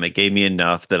SPM. It gave me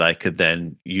enough that I could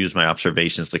then use my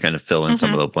observations to kind of fill in some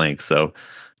of Hmm. the blanks. So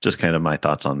just kind of my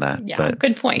thoughts on that. Yeah, But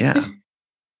good point. yeah.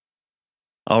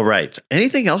 All right.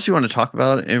 Anything else you want to talk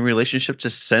about in relationship to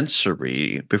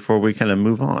sensory before we kind of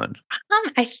move on?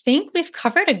 I think we've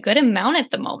covered a good amount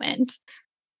at the moment.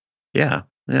 Yeah.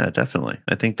 Yeah, definitely.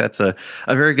 I think that's a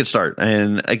very good start.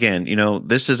 And again,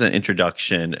 this is an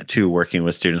introduction to working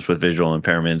with students with visual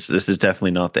impairments. This is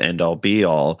definitely not the end all be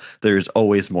all. There's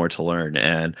always more to learn.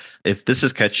 And if this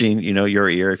is catching, your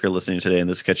ear, if you're listening today and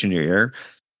this is catching your ear,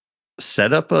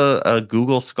 set up a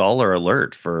Google Scholar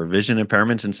alert for vision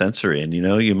impairment and sensory. And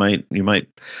you might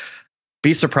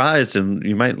be surprised and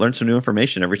you might learn some new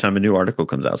information every time a new article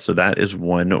comes out. So that is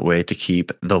one way to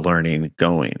keep the learning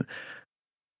going.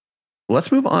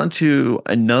 Let's move on to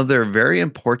another very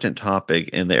important topic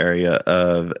in the area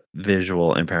of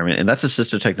visual impairment, and that's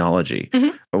assistive technology.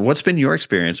 Mhm. What's been your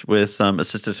experience with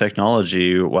assistive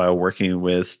technology while working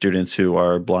with students who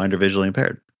are blind or visually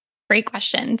impaired? Great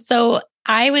question. So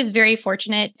I was very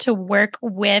fortunate to work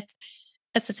with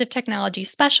assistive technology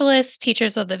specialists,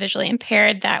 teachers of the visually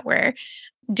impaired that were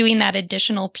doing that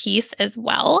additional piece as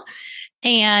well.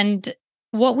 And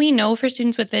what we know for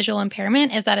students with visual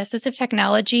impairment is that assistive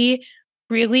technology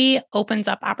really opens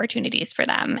up opportunities for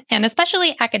them, and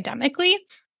especially academically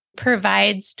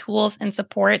provides tools and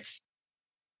supports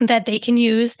that they can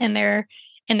use in their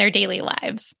daily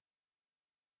lives.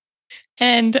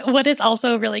 And what is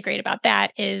also really great about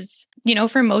that is,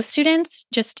 for most students,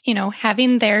 just,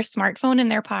 having their smartphone in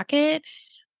their pocket,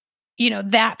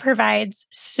 that provides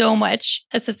so much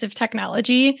assistive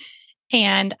technology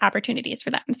and opportunities for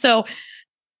them. So,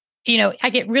 I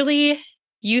get really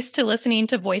used to listening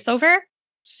to voiceover,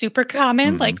 super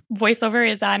common. Hmm. Like voiceover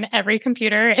is on every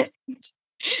computer and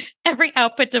every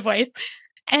output device.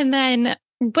 And then,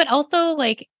 but also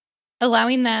like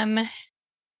allowing them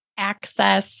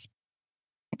access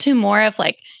to more of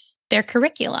like their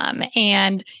curriculum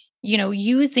and,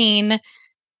 using,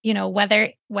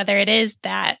 whether it is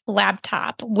that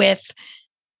laptop with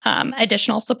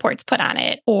additional supports put on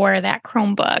it or that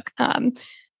Chromebook.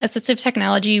 Assistive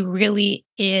technology really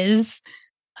is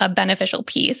a beneficial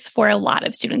piece for a lot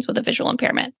of students with a visual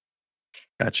impairment.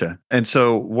 Gotcha. And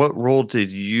so, what role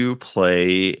did you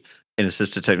play in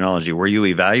assistive technology? Were you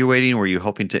evaluating? Were you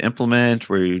hoping to implement?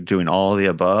 Were you doing all of the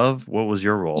above? What was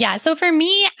your role? Yeah. So for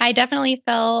me, I definitely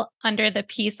fell under the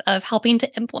piece of helping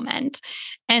to implement.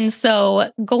 And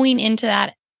so going into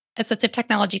that assistive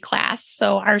technology class,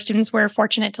 so our students were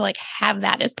fortunate to like have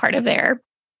that as part of their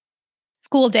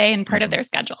school day and part of Hmm. their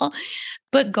schedule.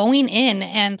 But going in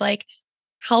and like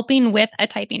helping with a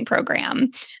typing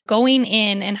program, going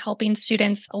in and helping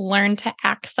students learn to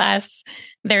access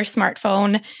their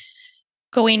smartphone,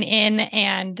 going in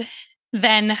and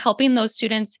then helping those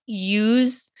students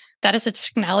use that assistive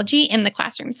technology in the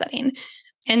classroom setting.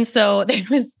 And so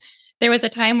there was a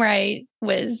time where I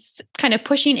was kind of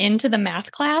pushing into the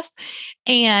math class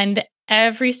and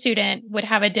every student would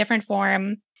have a different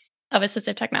form of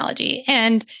assistive technology.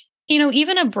 And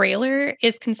even a brailler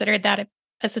is considered that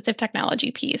assistive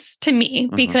technology piece to me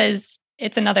Hmm. because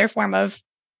it's another form of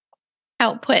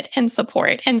output and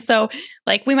support. And so,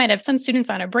 like, we might have some students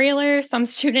on a brailler, some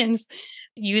students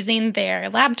using their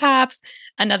laptops.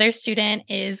 Another student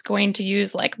is going to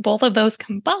use like both of those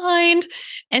combined.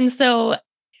 And so,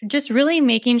 just really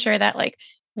making sure that, like,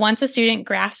 once a student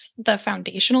grasps the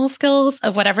foundational skills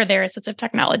of whatever their assistive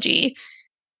technology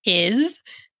is,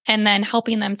 and then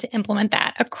helping them to implement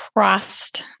that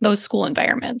across those school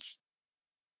environments.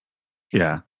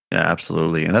 Yeah. Yeah,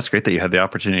 absolutely. And that's great that you had the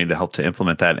opportunity to help to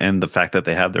implement that and the fact that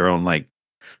they have their own like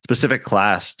specific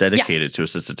class dedicated to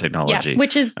Yes. assistive Yeah. technology.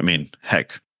 Which is I mean,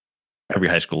 heck, every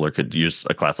high schooler could use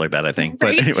a class like that, I think. But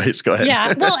right. anyways, go ahead.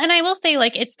 Yeah. Well, and I will say,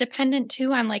 like, it's dependent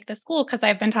too on like the school because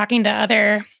I've been talking to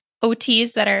other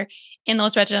OTs that are in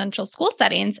those residential school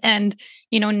settings, and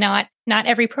not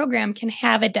every program can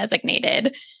have a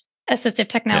designated assistive Yeah.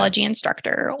 technology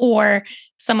instructor or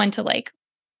someone to like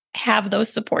have those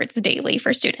supports daily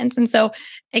for students. And so,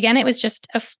 again, it was just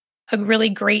a really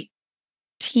great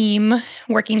team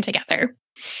working together.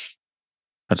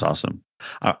 That's awesome.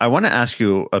 I want to ask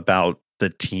you about the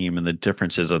team and the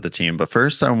differences of the team. But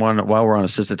first, while we're on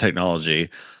assistive technology,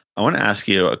 I want to ask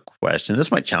you a question.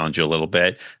 This might challenge you a little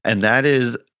bit. And that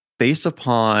is based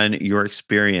upon your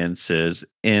experiences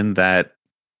in that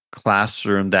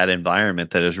classroom, that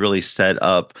environment that is really set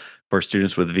up for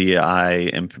students with VI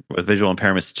and with visual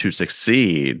impairments to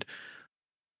succeed,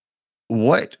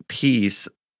 what piece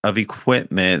of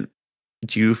equipment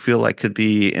do you feel like could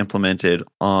be implemented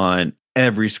on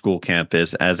every school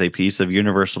campus as a piece of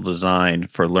universal design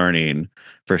for learning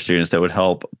for students that would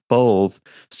help both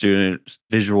students,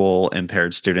 visual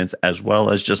impaired students, as well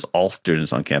as just all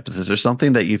students on campus? Is there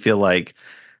something that you feel like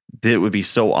that would be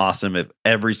so awesome if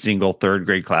every single third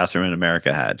grade classroom in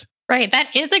America had? Right.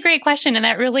 That is a great question. And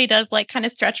that really does like kind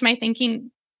of stretch my thinking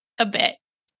a bit.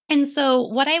 And so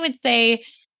what I would say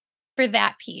for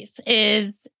that piece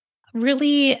is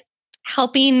really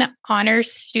helping honor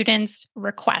students'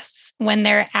 requests when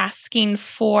they're asking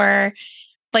for,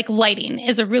 like, lighting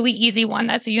is a really easy one.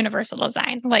 That's a universal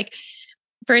design. Like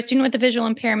for a student with a visual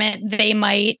impairment, they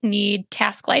might need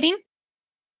task lighting.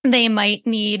 They might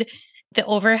need the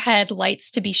overhead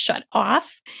lights to be shut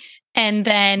off and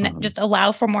then just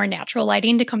allow for more natural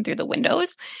lighting to come through the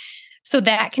windows. So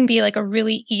that can be like a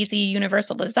really easy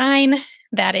universal design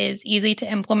that is easy to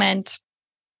implement,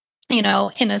 in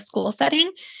a school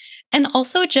setting. And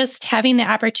also just having the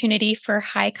opportunity for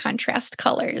high contrast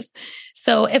colors.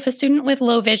 So if a student with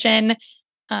low vision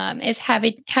is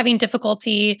having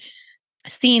difficulty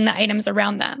seeing the items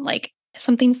around them, like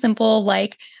something simple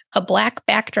like a black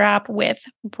backdrop with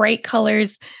bright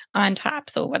colors on top.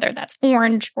 So whether that's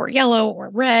orange or yellow or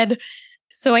red.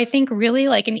 So I think really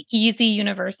like an easy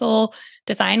universal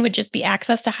design would just be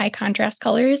access to high contrast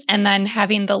colors and then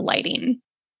having the lighting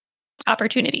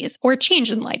opportunities or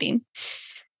change in lighting.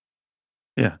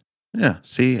 Yeah. Yeah.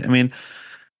 See, I mean,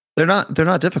 they're not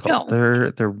difficult.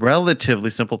 No. They're relatively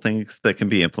simple things that can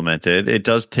be implemented. It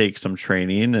does take some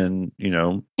training and,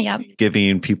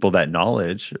 giving people that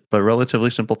knowledge, but relatively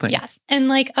simple things. Yes. And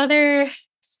like other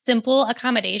simple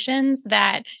accommodations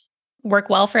that work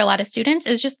well for a lot of students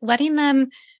is just letting them,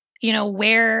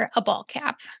 wear a ball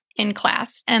cap in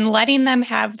class and letting them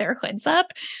have their hoods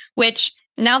up, which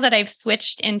now that I've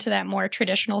switched into that more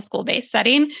traditional school-based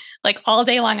setting, like all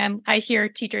day long, I hear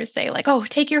teachers say like, oh,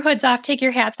 take your hoods off, take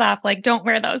your hats off, like don't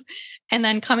wear those. And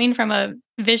then coming from a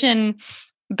vision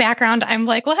background, I'm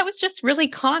like, well, that was just really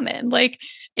common. Like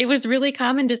it was really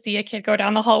common to see a kid go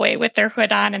down the hallway with their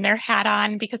hood on and their hat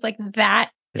on because like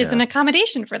that is an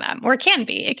accommodation for them, or it can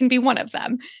be one of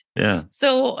them. Yeah.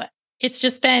 So it's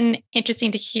just been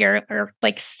interesting to hear or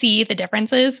like see the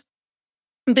differences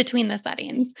between the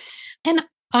settings. And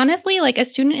honestly, like a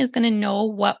student is going to know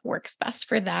what works best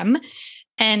for them.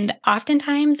 And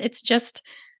oftentimes it's just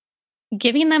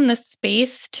giving them the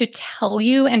space to tell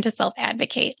you and to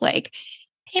self-advocate, like,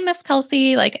 hey, Miss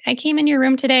Kelsey, like I came in your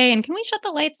room today and can we shut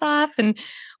the lights off?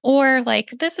 Or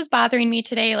like, this is bothering me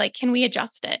today. Like, can we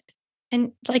adjust it?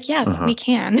 And like, yes, we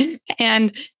can.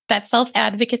 And that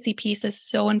self-advocacy piece is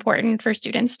so important for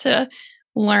students to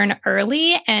learn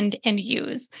early and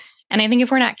use. And I think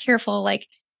if we're not careful, like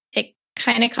it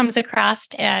kind of comes across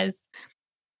as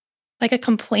like a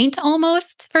complaint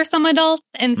almost for some adults.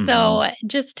 And so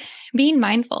just being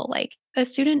mindful, like a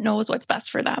student knows what's best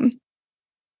for them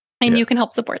and you can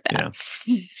help support that.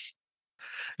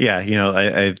 Yeah,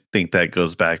 I think that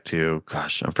goes back to,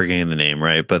 gosh, I'm forgetting the name,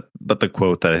 right? But the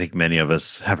quote that I think many of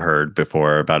us have heard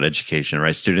before about education,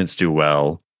 right? Students do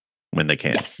well when they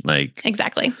can. Yes, like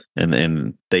exactly.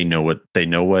 And they know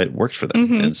what works for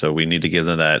them. And so we need to give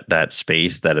them that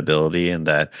space, that ability, and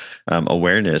that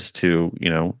awareness to,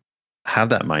 have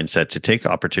that mindset to take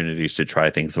opportunities to try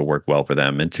things that work well for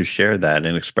them and to share that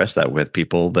and express that with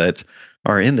people that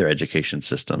are in their education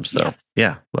system. So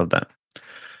yeah, love that.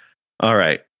 All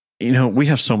right. We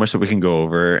have so much that we can go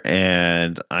over,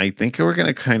 and I think we're going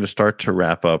to kind of start to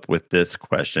wrap up with this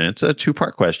question. It's a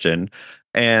two-part question,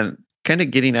 and kind of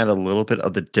getting at a little bit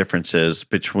of the differences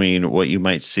between what you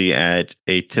might see at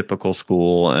a typical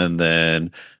school and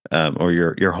then, or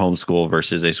your home school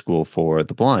versus a school for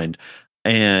the blind.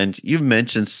 And you've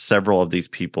mentioned several of these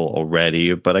people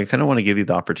already, but I kind of want to give you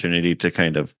the opportunity to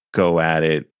kind of go at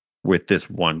it with this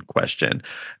one question.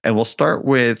 And we'll start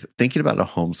with thinking about a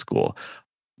homeschool.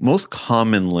 Most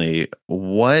commonly,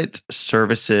 what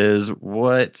services,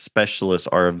 what specialists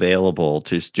are available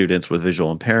to students with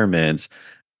visual impairments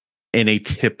in a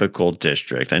typical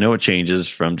district? I know it changes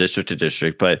from district to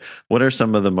district, but what are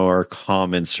some of the more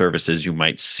common services you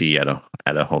might see at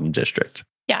a home district?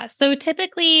 Yeah. So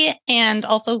typically, and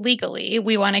also legally,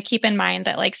 we want to keep in mind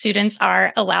that like students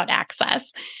are allowed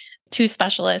access to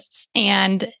specialists.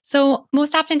 And so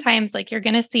most oftentimes, like you're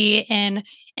going to see in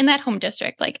that home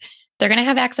district, like they're going to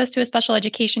have access to a special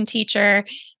education teacher.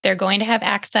 They're going to have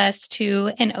access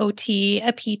to an OT,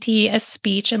 a PT, a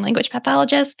speech and language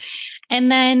pathologist.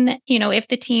 And then, if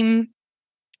the team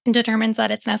determines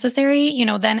that it's necessary,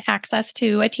 then access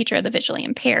to a teacher of the visually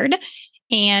impaired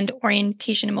and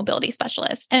orientation and mobility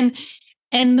specialist.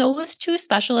 And those two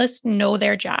specialists know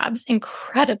their jobs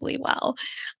incredibly well.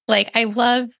 Like, I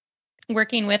love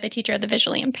working with a teacher of the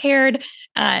visually impaired.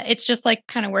 It's just like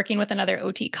kind of working with another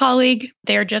OT colleague.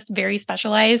 They're just very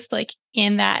specialized, like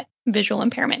in that visual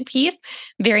impairment piece,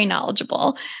 very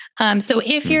knowledgeable. So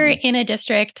if you're in a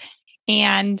district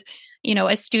and,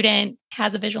 a student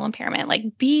has a visual impairment, like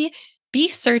be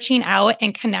searching out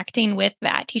and connecting with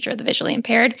that teacher of the visually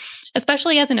impaired,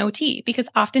 especially as an OT, because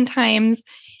oftentimes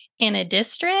in a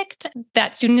district,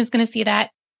 that student is going to see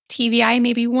that TVI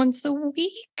maybe once a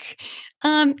week,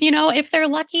 if they're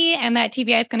lucky, and that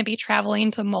TVI is going to be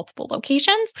traveling to multiple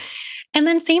locations. And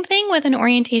then same thing with an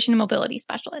orientation and mobility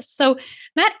specialist. So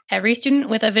not every student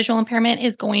with a visual impairment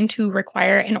is going to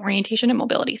require an orientation and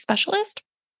mobility specialist.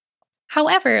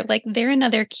 However, like they're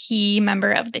another key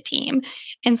member of the team.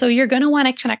 And so you're going to want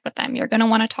to connect with them. You're going to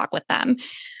want to talk with them,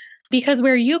 because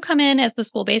where you come in as the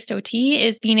school-based OT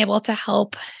is being able to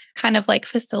help kind of like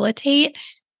facilitate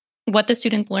what the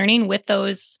student's learning with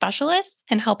those specialists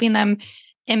and helping them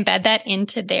embed that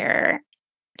into their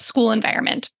school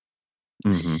environment.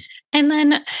 And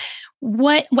then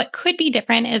what could be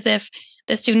different is if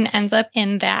the student ends up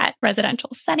in that residential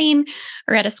setting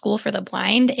or at a school for the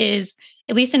blind, is,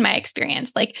 at least in my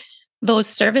experience, like those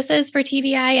services for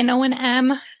TVI and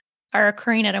O&M are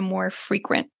occurring at a more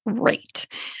frequent rate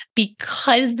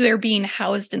because they're being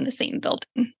housed in the same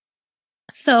building.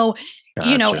 So,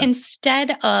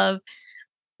 instead of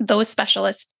those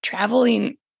specialists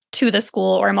traveling to the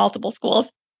school or multiple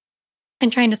schools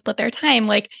and trying to split their time,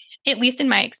 like, at least in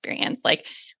my experience, like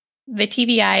the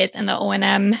TVIs and the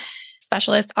O&M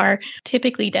specialists are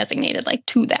typically designated like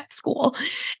to that school.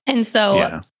 And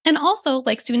so, and also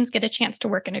like students get a chance to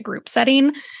work in a group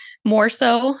setting more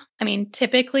so. I mean,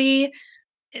 typically,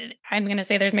 I'm going to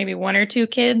say there's maybe one or two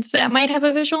kids that might have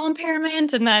a visual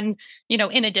impairment, and then,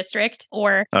 in a district,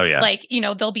 or like,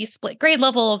 there'll be split grade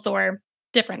levels or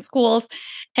different schools.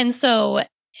 And so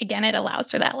again, it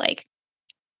allows for that like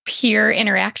peer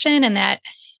interaction and that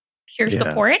peer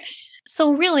support.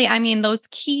 So really, I mean, those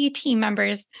key team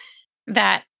members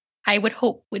that I would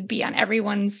hope would be on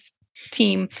everyone's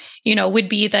team, would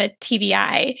be the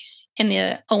TVI and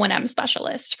the O&M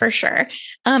specialist for sure.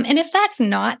 And if that's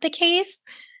not the case,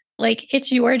 like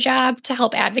it's your job to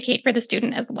help advocate for the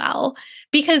student as well,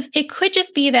 because it could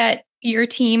just be that your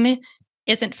team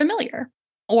isn't familiar,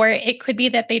 or it could be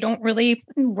that they don't really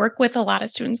work with a lot of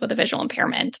students with a visual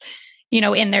impairment,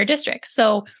 in their district.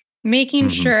 So making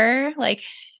sure, like,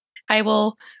 I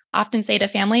will often say to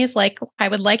families, like, I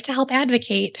would like to help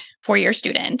advocate for your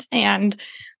student, and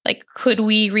like, could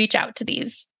we reach out to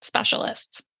these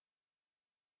specialists?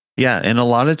 Yeah. And a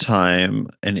lot of time,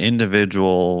 an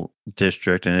individual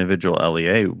district, an individual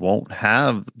LEA won't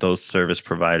have those service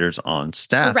providers on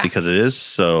staff. Correct. Because it is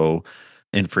so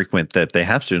infrequent that they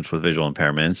have students with visual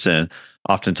impairments. And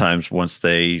oftentimes, once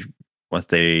they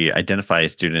identify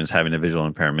students having a visual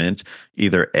impairment,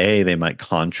 either A, they might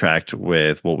contract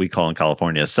with what we call in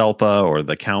California SELPA, or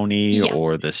the county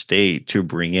or the state to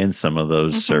bring in some of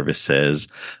those services,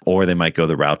 or they might go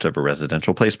the route of a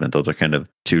residential placement. Those are kind of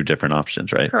two different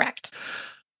options, right? Correct.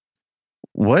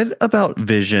 What about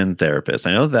vision therapists?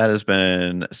 I know that has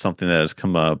been something that has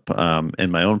come up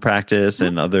in my own practice,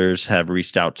 and others have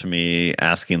reached out to me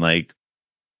asking, like,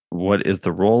 what is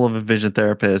the role of a vision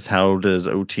therapist? How does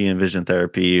OT and vision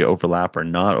therapy overlap or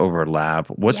not overlap?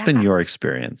 What's been your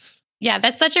experience? Yeah,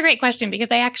 that's such a great question,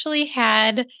 because I actually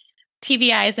had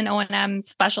TVIs and O&M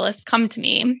specialists come to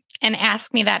me and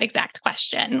ask me that exact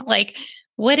question. Like,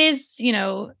 what is,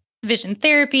 vision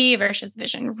therapy versus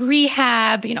vision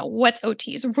rehab? What's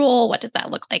OT's role? What does that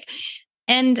look like?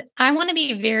 And I want to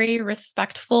be very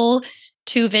respectful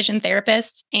to vision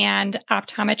therapists and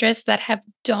optometrists that have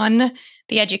done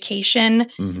the education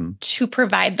to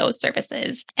provide those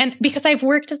services. And because I've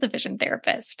worked as a vision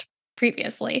therapist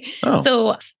previously.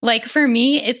 So like for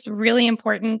me, it's really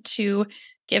important to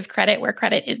give credit where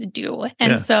credit is due.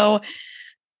 And so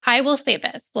I will say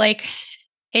this, like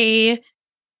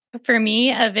for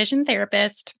me, a vision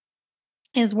therapist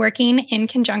is working in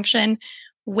conjunction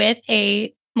with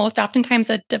most oftentimes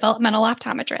a developmental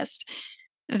optometrist.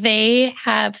 They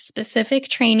have specific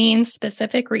training,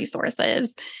 specific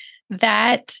resources.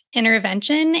 That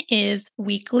intervention is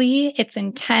weekly. It's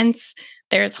intense.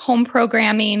 There's home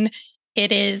programming.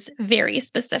 It is very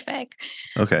specific.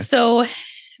 Okay. So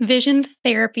vision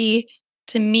therapy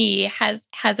to me has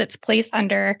its place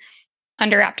under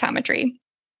optometry.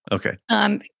 Okay.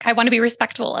 I want to be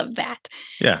respectful of that.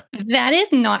 Yeah. That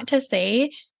is not to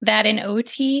say that an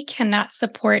OT cannot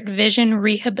support vision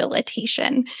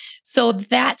rehabilitation. So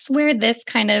that's where this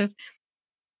kind of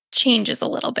changes a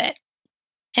little bit.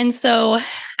 And so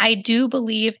I do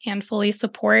believe and fully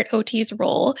support OT's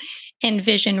role in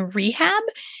vision rehab,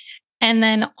 and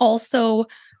then also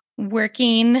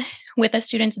working with a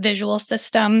student's visual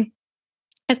system,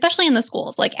 especially in the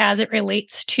schools, like as it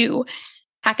relates to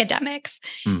academics.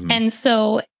 Mm-hmm. And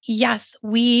so, yes,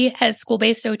 we as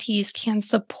school-based OTs can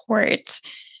support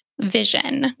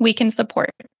vision. We can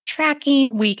support tracking.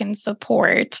 We can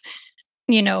support,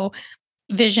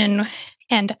 vision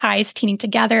and eyes teaming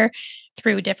together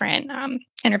through different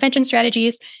intervention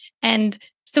strategies. And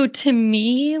so to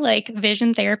me, like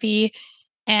vision therapy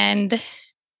and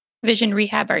vision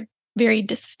rehab are very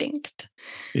distinct.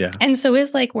 Yeah. And so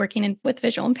is like working with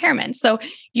visual impairments. So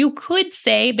you could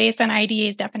say, based on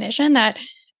IDA's definition, that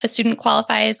a student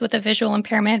qualifies with a visual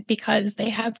impairment because they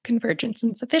have convergence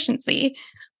insufficiency.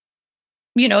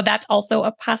 That's also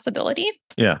a possibility.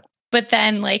 Yeah. But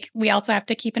then, we also have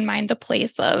to keep in mind the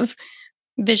place of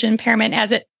vision impairment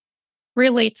as it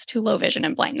relates to low vision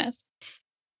and blindness.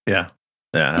 Yeah.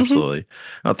 Yeah, absolutely.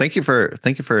 Oh, thank you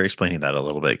for explaining that a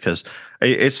little bit, because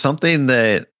it's something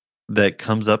that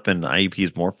comes up in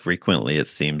IEPs more frequently, it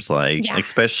seems like, Yeah.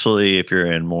 especially if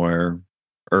you're in more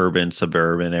urban,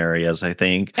 suburban areas, I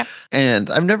think. Yep. And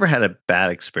I've never had a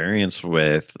bad experience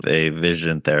with a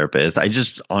vision therapist. I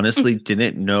just honestly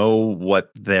didn't know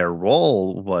what their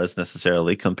role was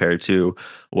necessarily compared to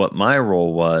what my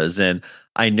role was. And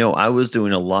I know I was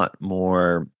doing a lot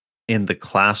more in the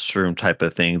classroom type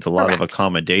of things, a lot of Correct.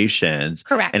 accommodations.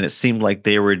 Correct. And it seemed like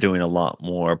they were doing a lot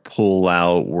more pull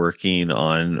out, working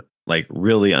on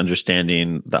really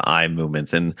understanding the eye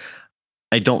movements. And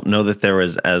I don't know that there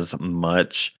was as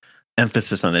much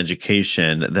emphasis on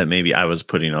education that maybe I was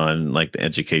putting on the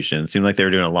education. It seemed like they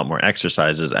were doing a lot more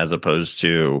exercises as opposed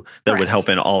to that would help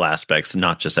in all aspects,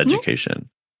 not just education.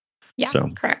 Yeah, so,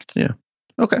 correct. Yeah.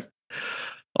 Okay.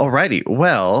 Alrighty.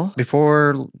 Well,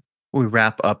 before we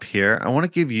wrap up here, I want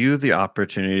to give you the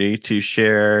opportunity to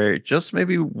share just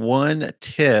maybe one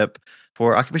tip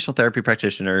for occupational therapy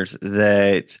practitioners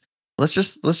that let's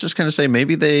just kind of say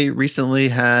maybe they recently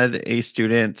had a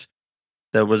student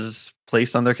that was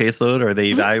placed on their caseload, or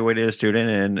they evaluated a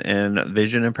student in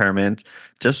vision impairment.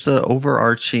 Just the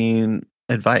overarching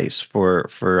advice for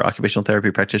occupational therapy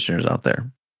practitioners out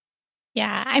there.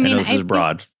 Yeah, I mean, know this is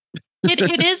broad.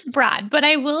 It is broad, but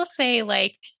I will say,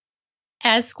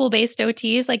 as school-based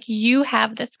OTs, you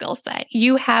have the skill set,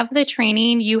 you have the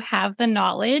training, you have the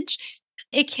knowledge.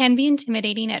 It can be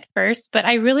intimidating at first, but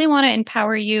I really want to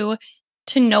empower you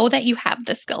to know that you have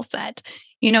the skill set.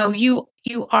 You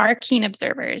are keen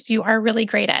observers. You are really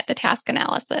great at the task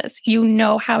analysis. You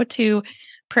know how to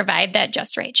provide that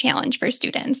just right challenge for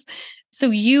students.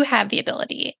 So you have the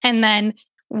ability. And then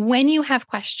when you have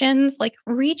questions,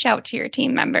 reach out to your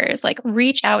team members,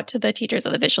 reach out to the teachers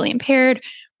of the visually impaired,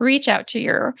 reach out to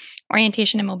your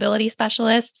orientation and mobility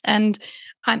specialists. And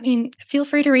feel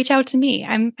free to reach out to me.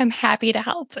 I'm happy to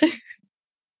help.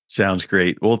 Sounds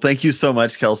great. Well, thank you so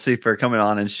much, Kelsey, for coming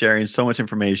on and sharing so much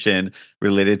information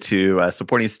related to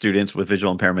supporting students with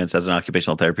visual impairments as an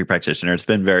occupational therapy practitioner. It's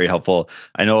been very helpful.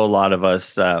 I know a lot of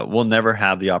us will never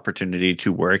have the opportunity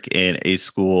to work in a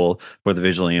school for the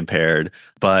visually impaired,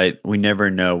 but we never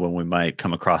know when we might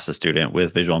come across a student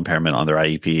with visual impairment on their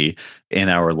IEP in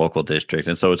our local district.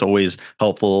 And so it's always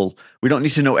helpful. We don't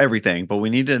need to know everything, but we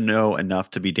need to know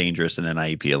enough to be dangerous in an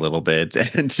IEP a little bit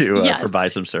and to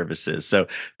provide some services. So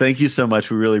thank you so much.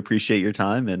 We really appreciate your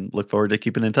time and look forward to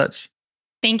keeping in touch.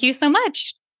 Thank you so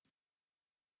much.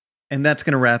 And that's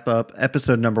going to wrap up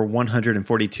episode number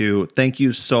 142. Thank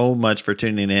you so much for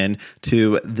tuning in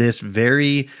to this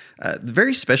very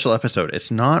special episode.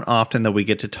 It's not often that we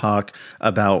get to talk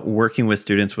about working with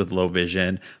students with low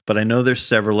vision, but I know there's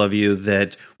several of you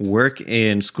that work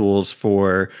in schools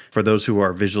for those who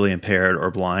are visually impaired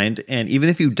or blind. And even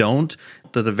if you don't,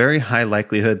 there's a very high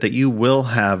likelihood that you will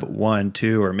have one,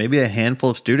 two, or maybe a handful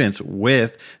of students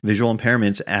with visual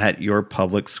impairments at your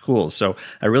public schools. So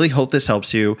I really hope this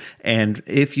helps you. And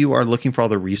if you are looking for all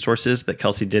the resources that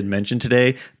Kelsey did mention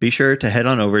today, be sure to head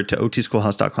on over to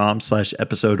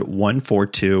otschoolhouse.com/episode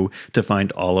 142 to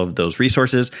find all of those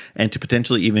resources and to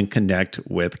potentially even connect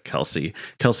with Kelsey.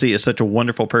 Kelsey is such a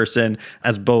wonderful person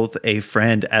as both a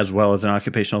friend as well as an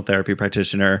occupational therapy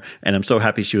practitioner. And I'm so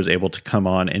happy she was able to come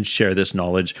on and share this knowledge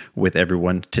with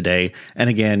everyone today. And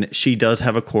again, she does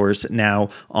have a course now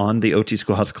on the OT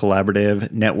Schoolhouse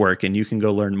Collaborative Network, and you can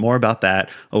go learn more about that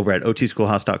over at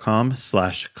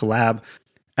otschoolhouse.com/collab.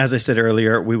 As I said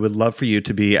earlier, we would love for you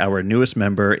to be our newest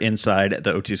member inside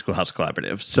the OT Schoolhouse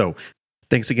Collaborative. So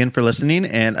thanks again for listening,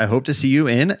 and I hope to see you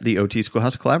in the OT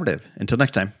Schoolhouse Collaborative. Until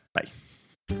next time, bye.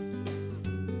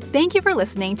 Thank you for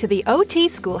listening to the OT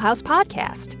Schoolhouse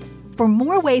podcast. For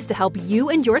more ways to help you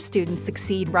and your students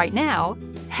succeed right now,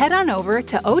 head on over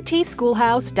to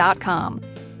otschoolhouse.com.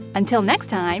 Until next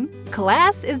time,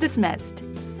 class is dismissed.